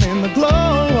walking in the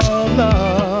glow of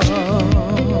love.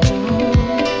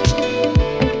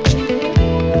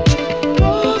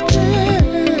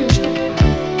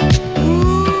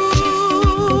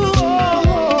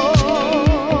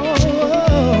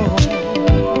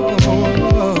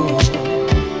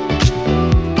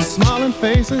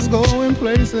 Faces going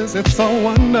places, it's a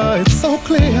wonder, it's so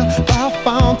clear. By a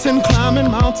fountain,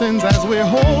 climbing mountains as we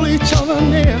hold each other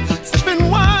near. Sipping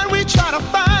wine, we try to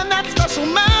find that special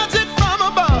magic from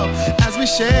above as we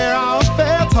share our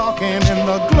affair, talking in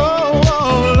the glow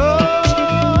of love.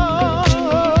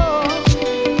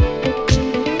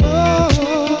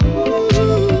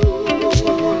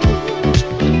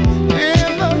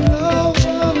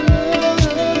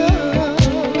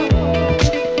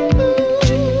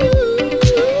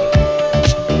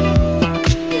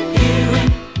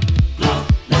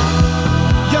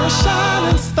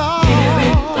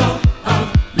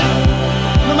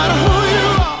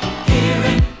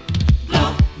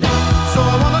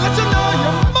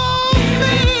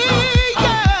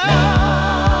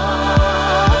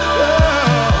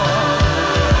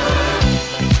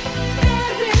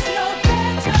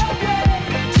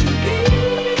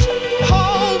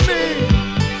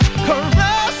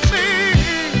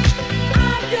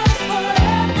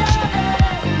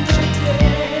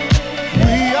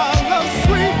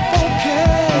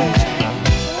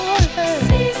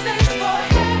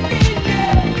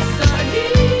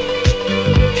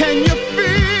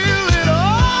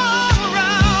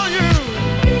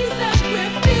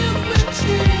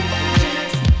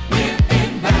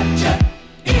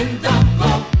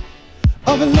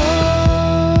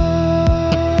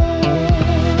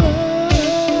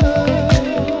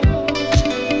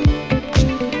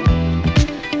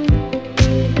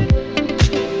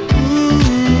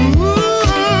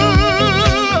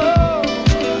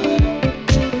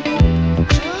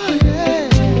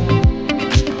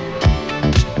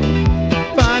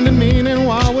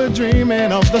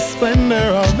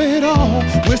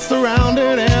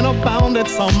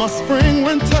 Summer, spring,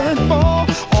 winter, and fall.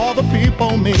 All the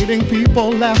people meeting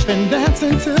people, laughing,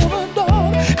 dancing till the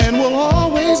dawn. And we'll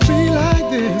always be like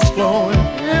this, flowing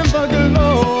in the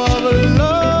glow of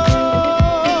love.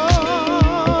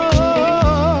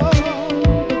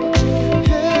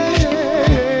 Yeah, yeah,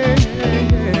 yeah,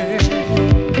 yeah.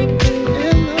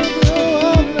 In the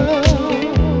glow of love.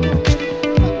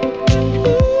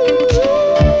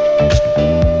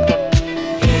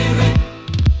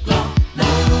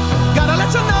 I gotta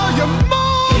let you know you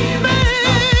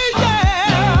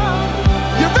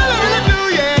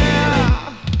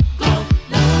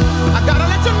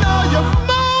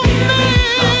move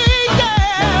me.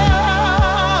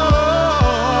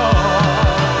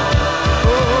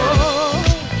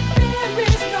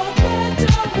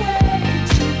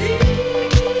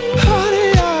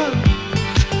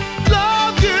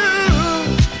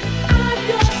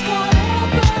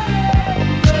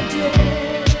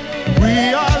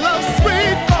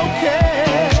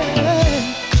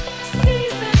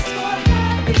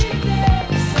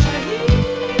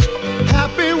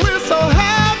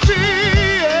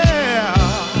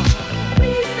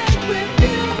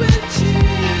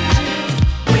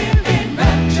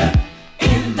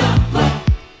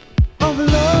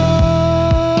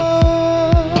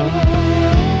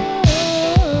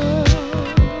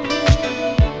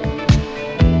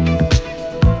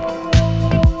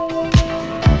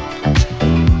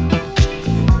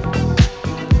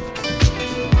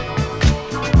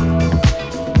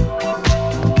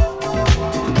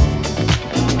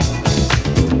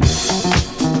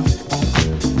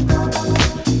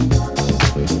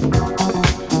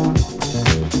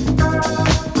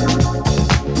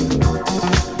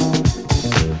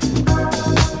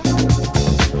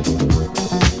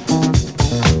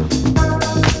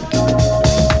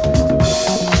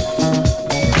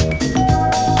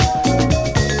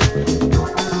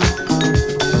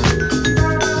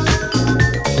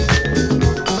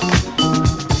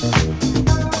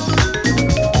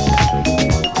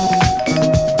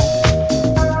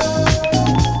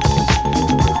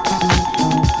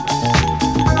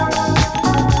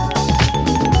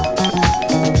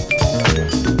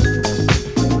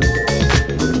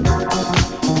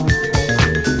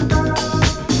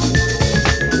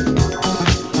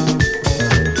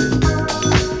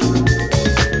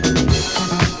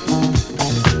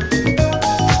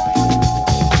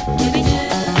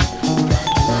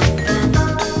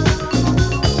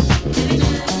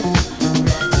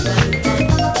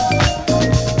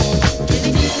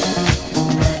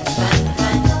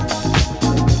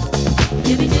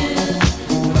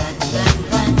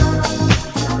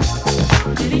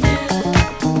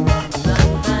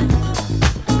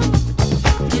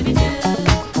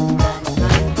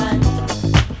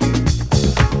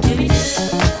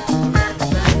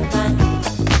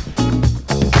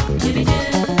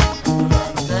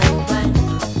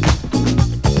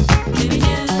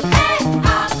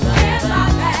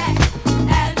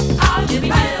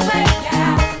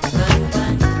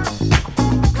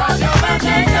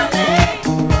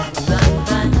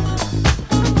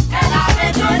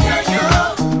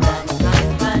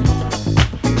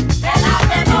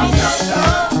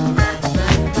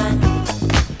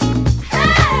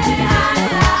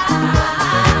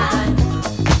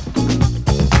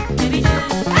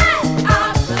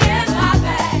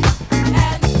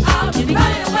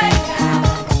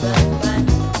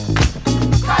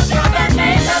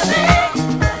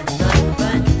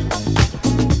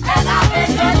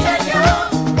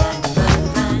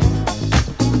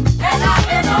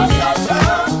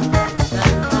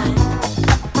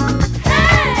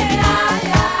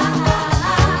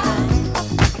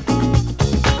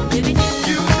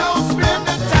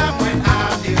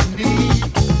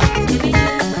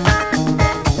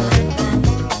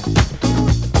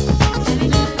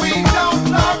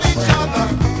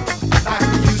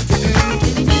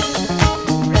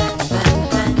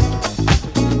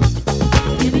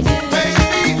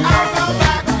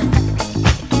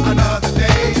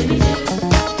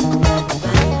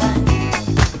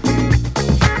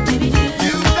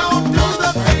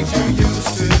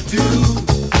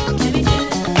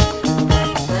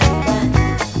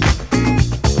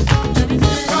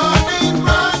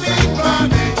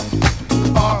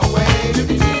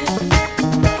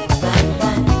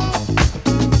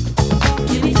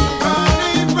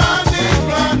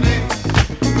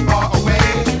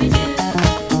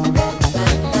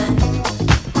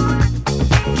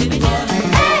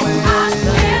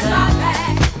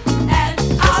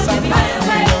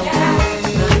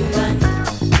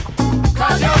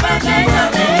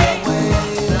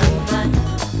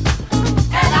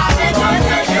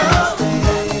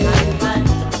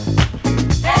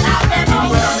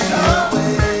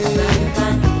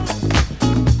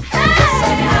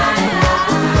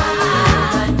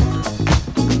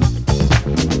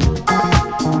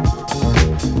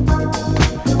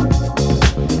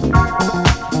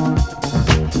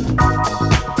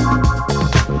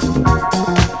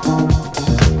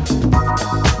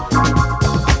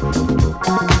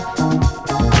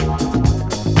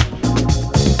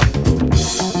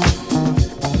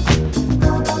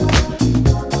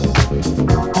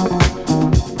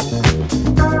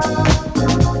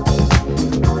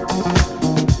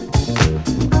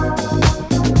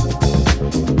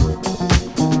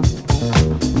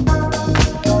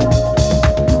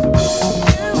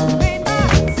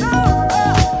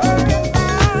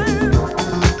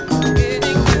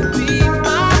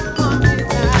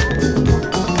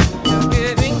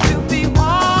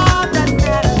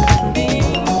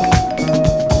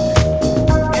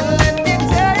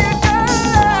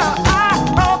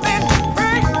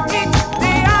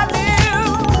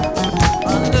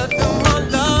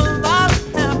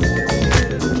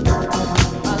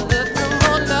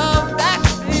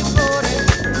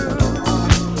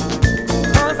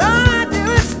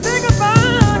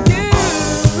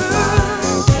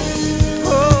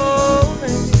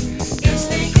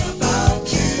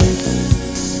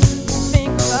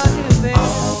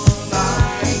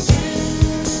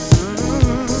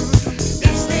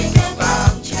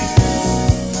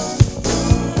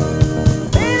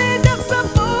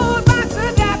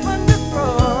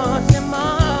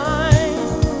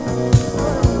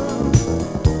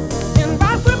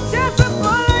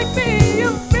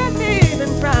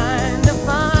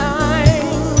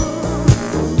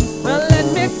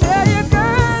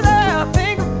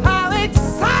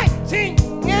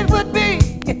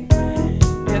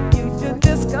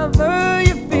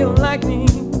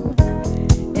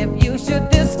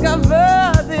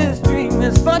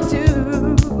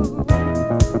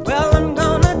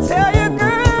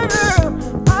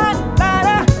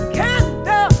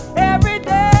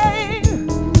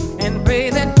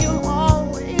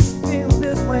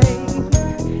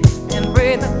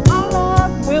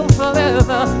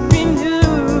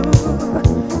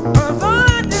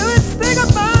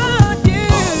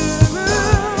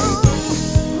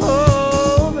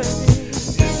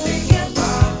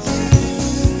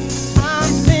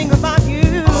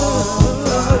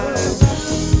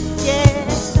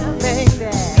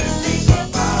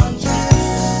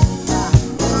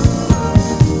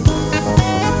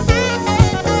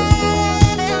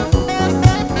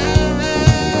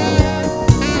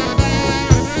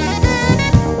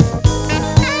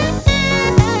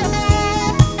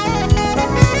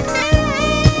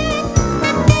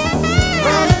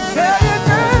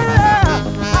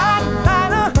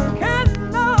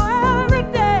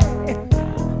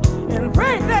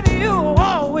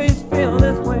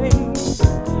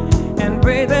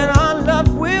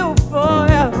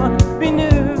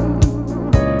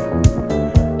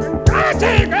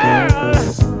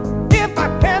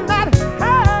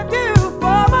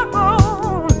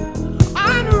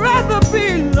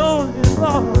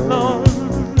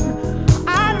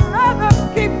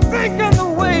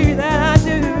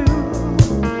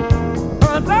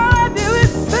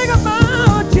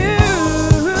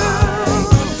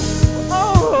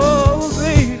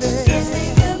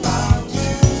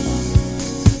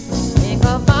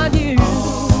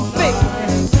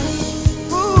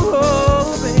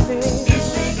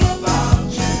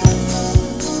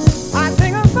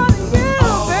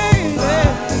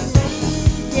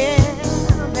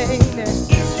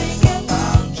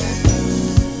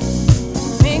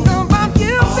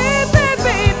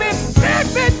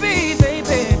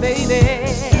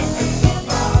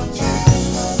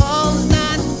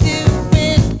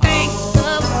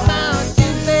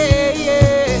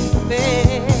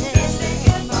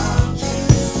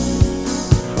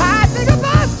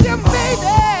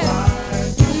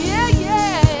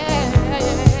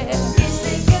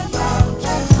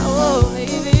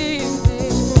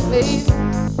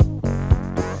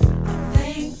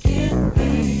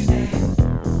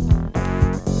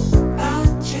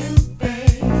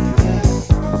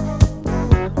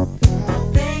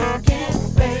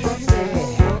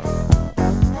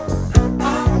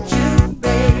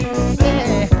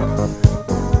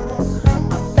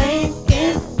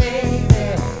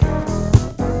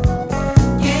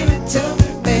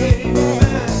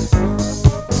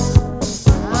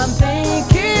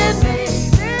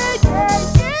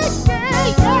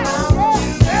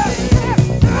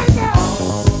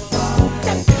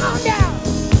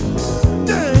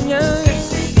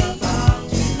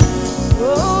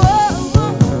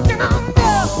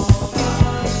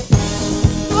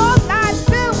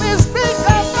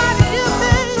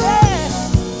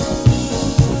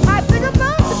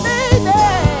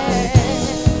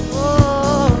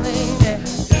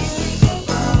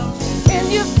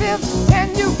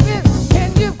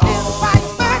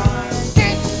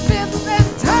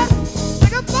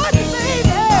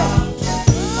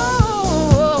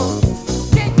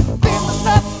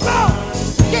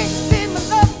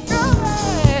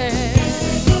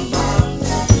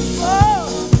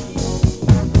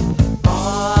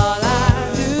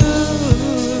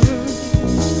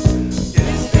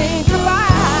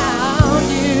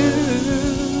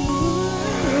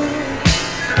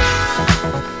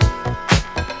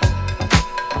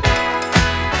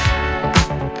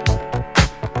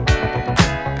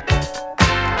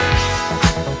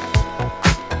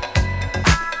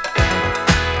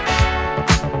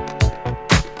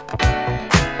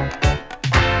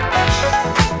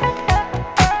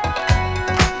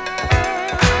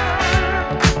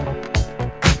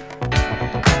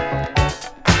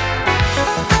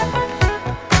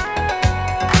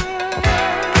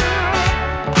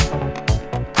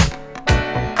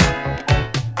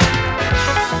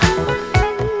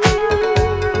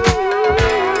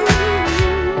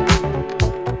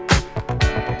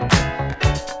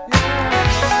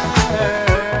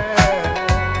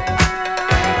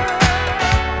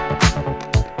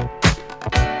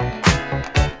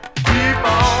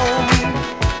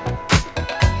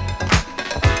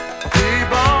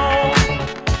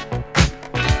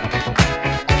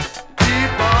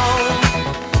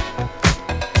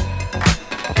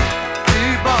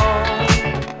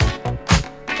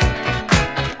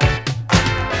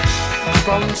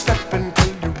 from stepping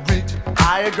till you reach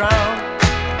higher ground.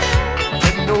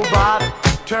 Let nobody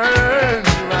turn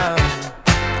you around.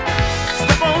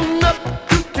 Step on up,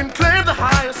 you can claim the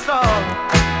higher star.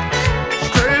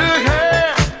 Straight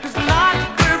ahead is not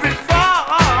very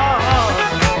far.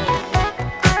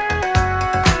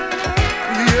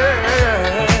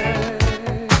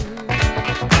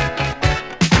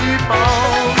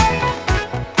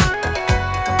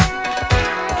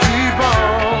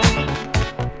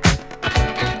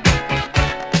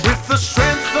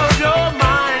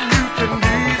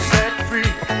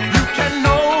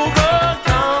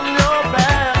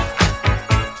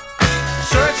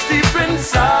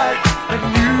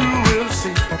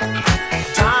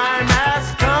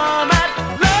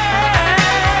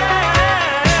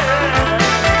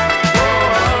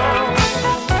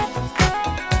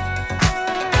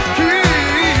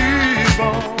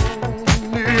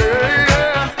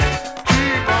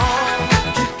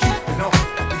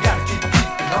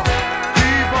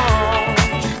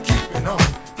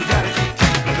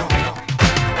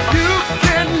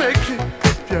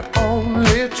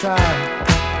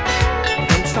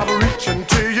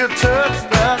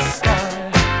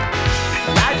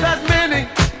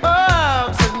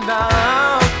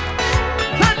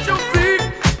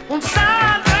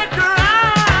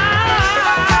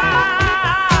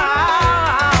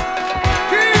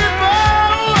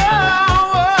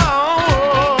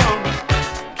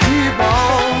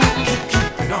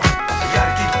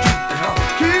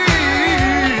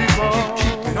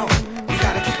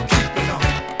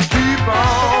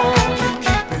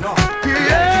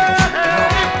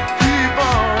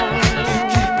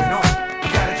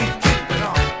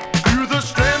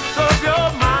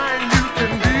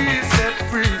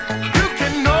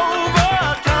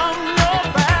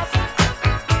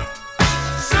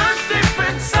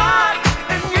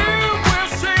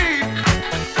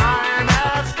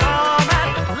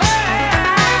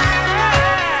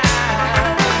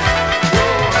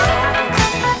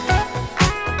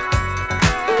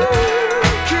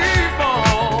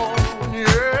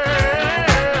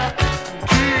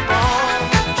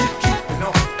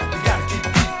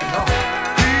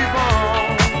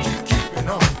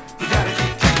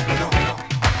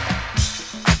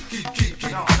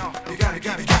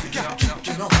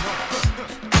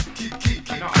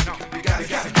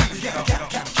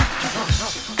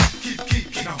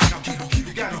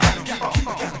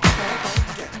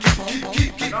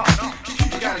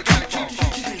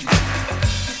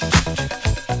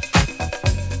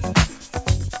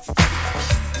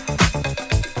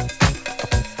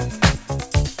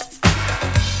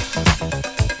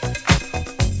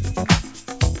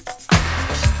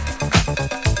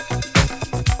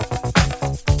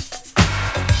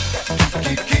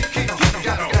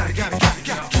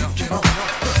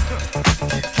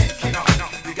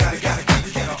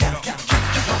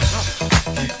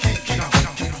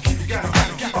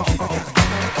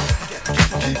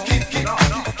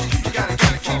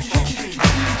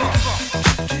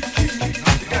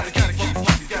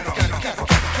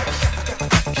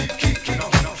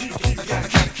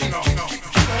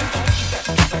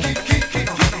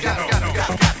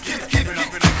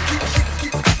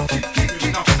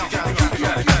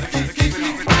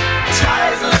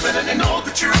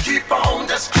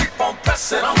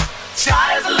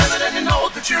 Sky is the limit and you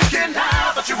know that you can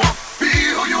have what you want. Be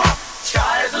who you are.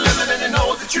 Sky is the limit and you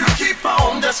know that you keep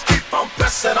on, just keep on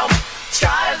pressing on.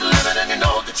 Sky is the limit and you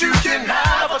know that you can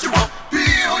have what you want. Be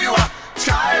who you are.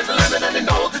 Sky is the limit and you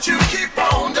know that you keep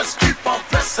on, just keep on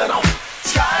pressing on.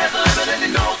 Sky is the limit and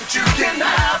you know that you can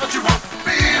have what you want.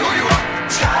 Be who you are.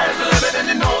 Sky is the limit and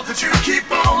you know that you keep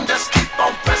on, just keep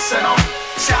on pressing on.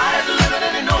 Sky is the limit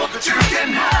and you know that you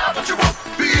can have what you want.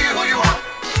 Be who you are.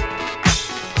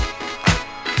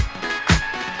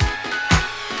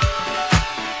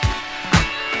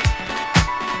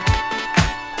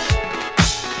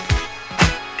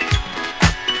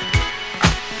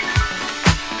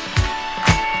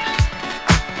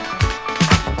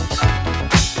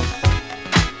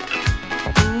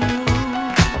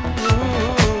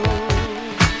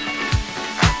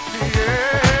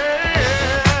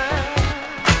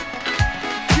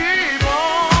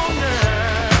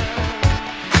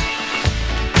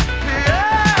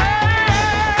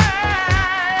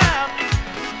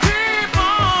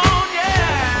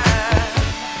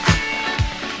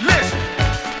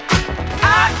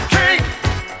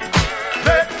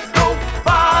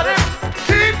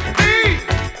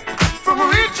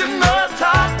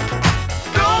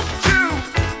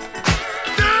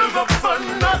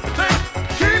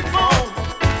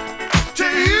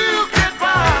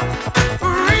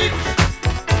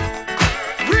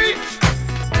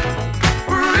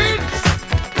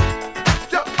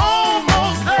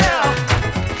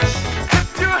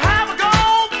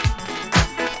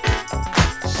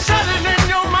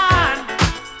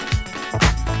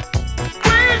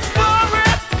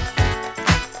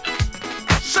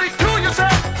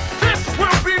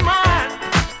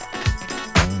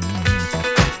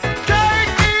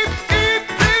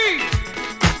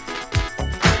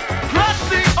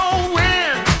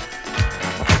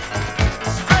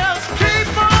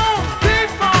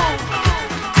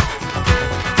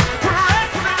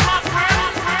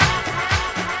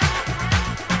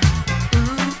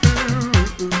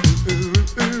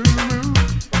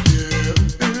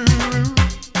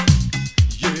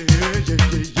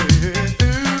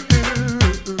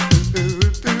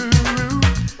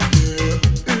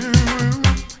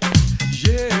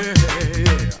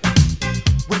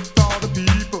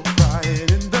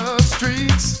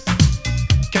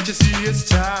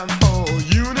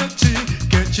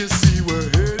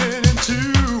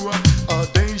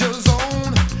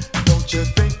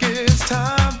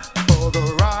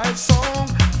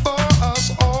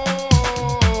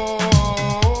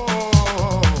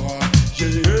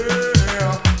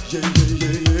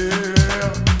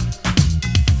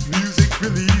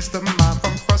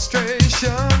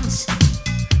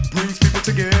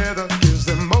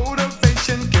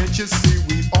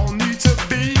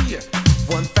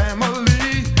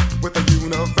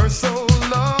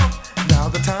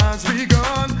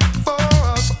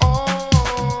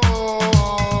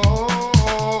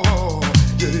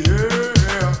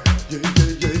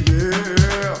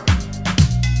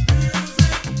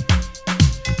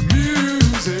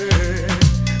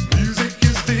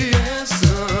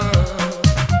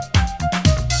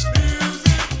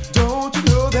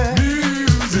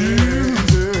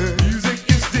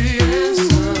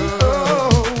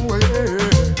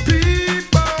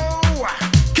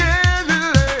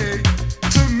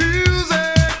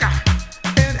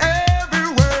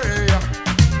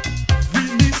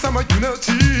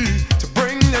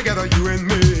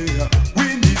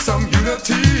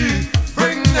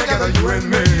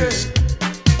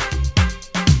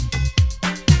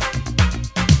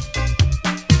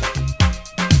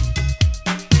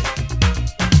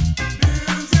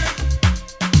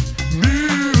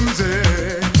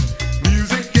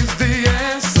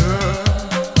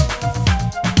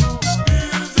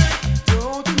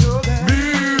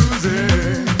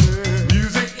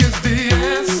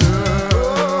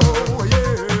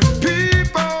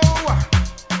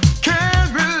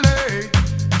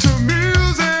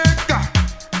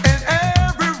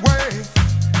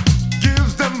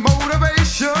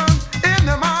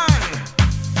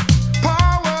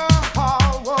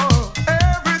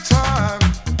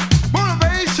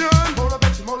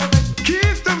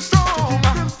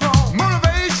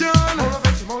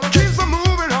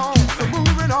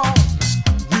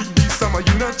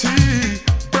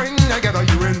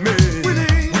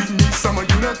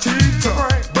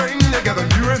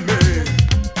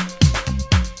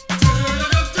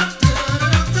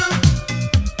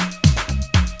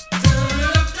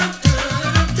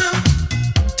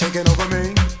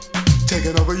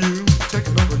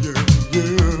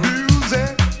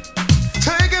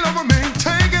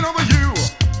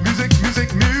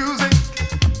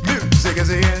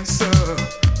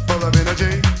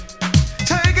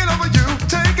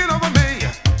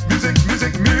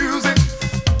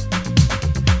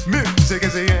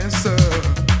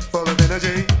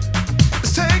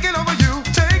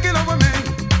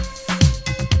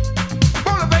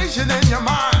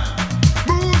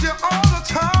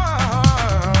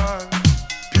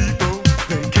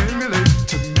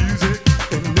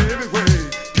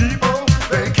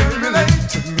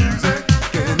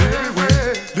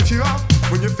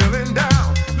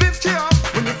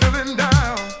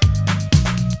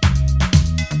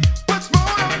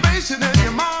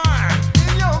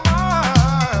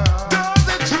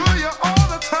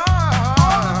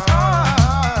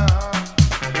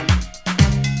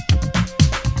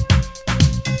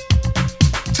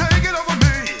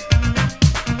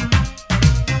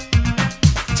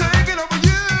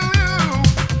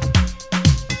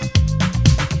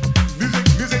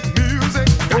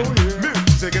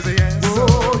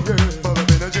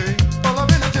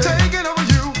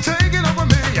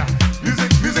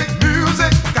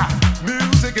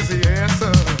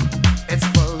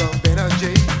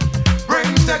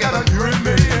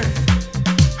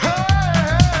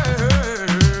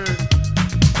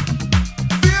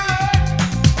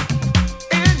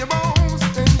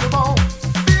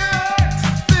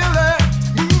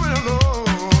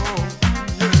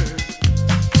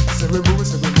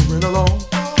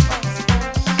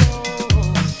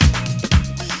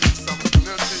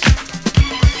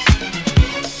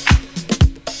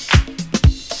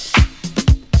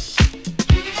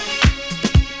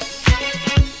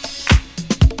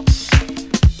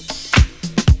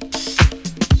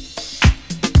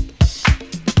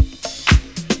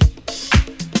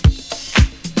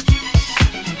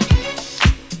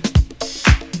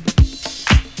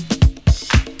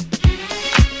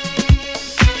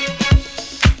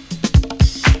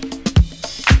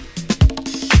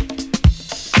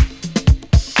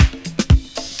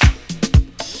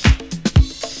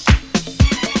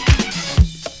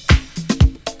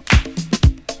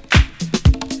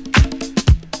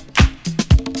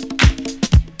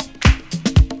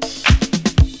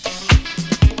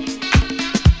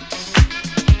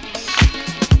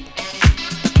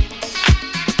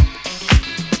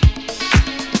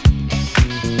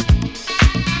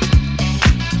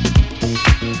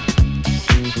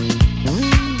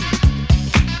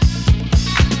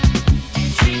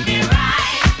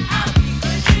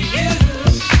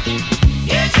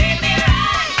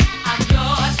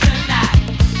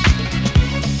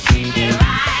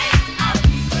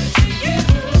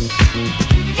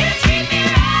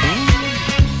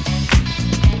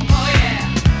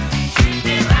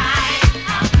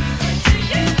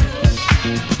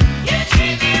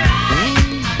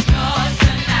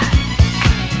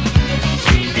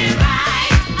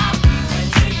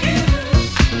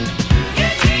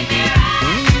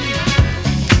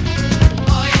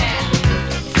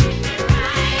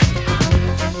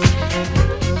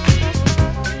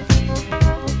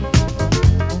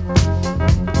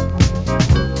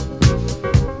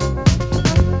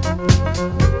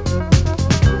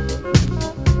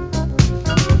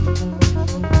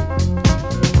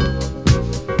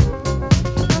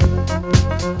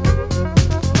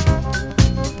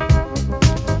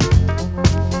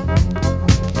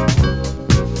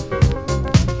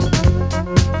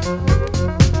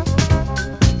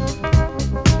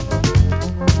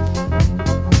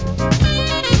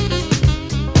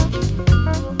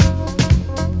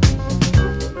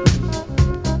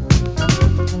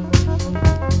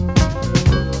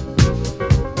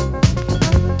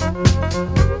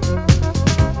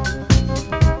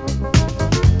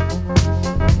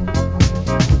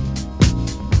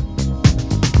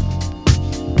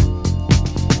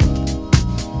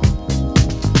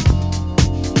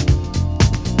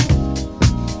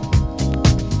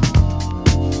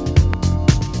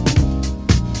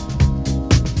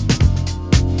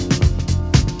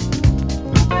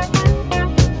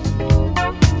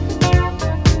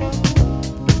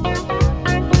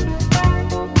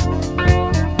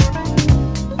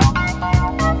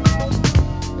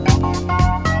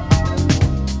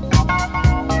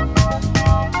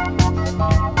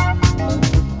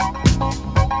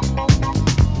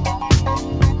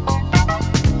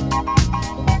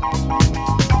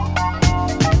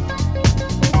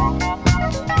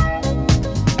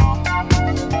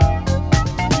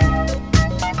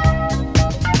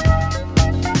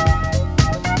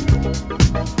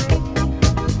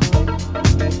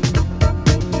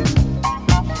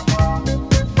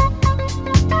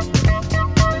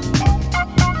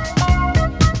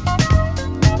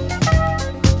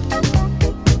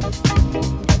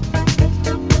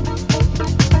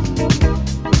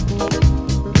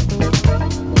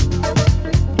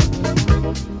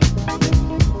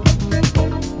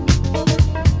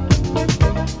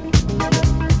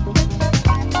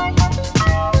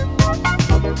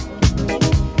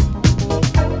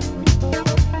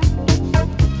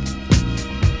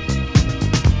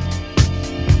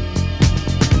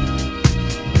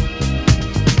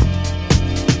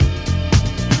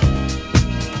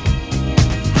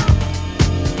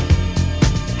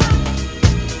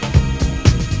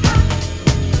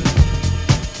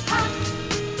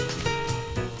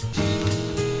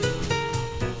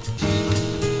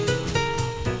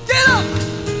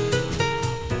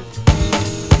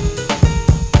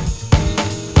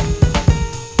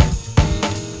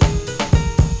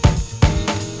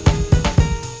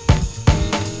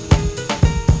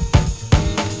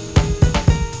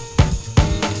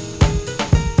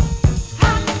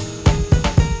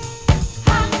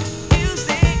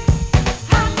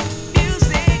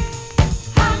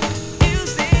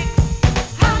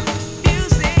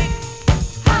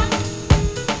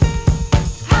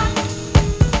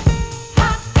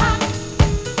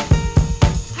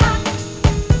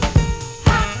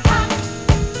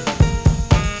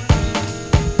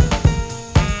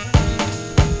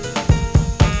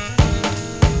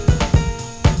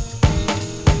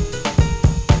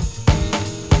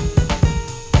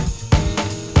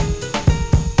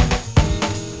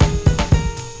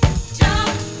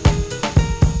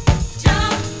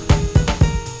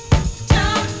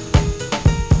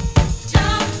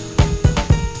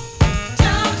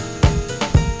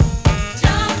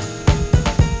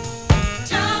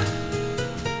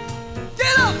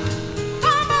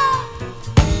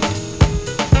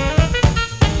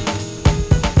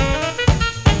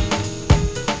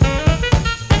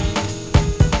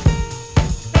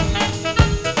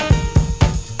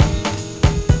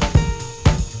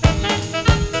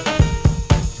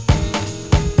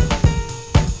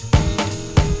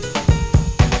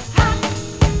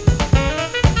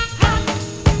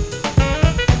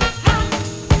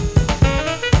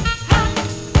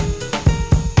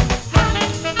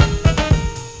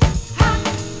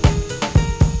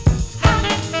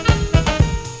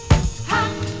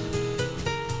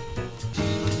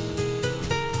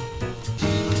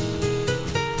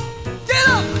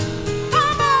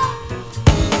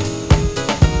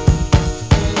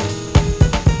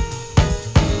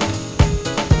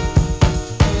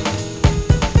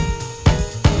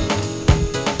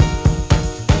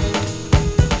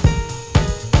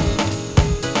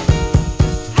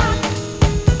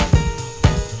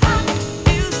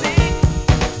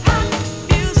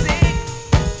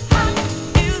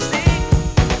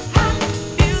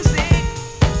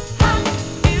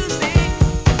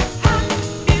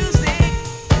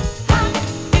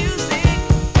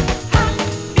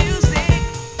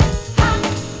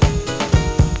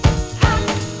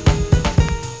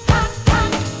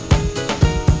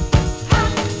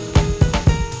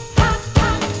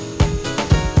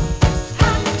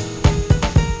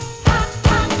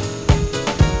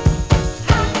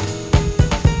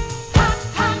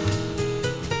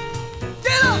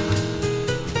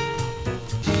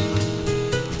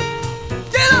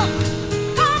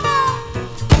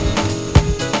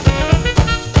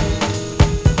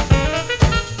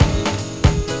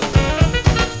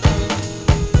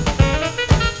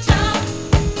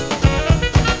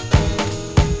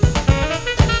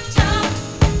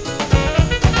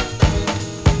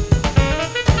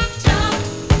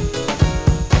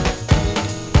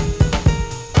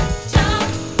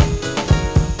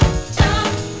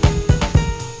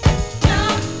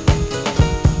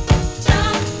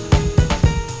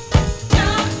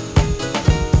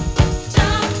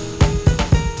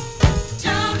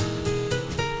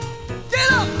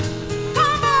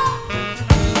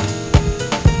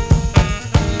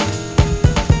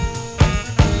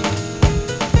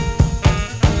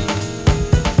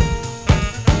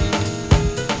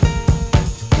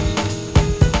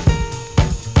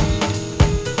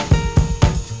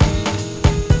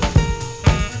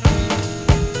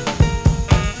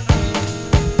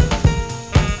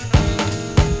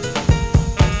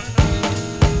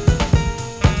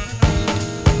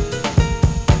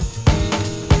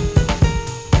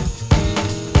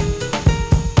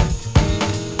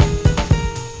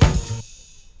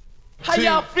 How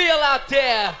y'all feel out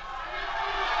there?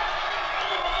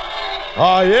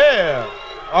 Oh, yeah.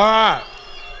 All right.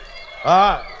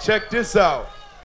 All right. Check this out.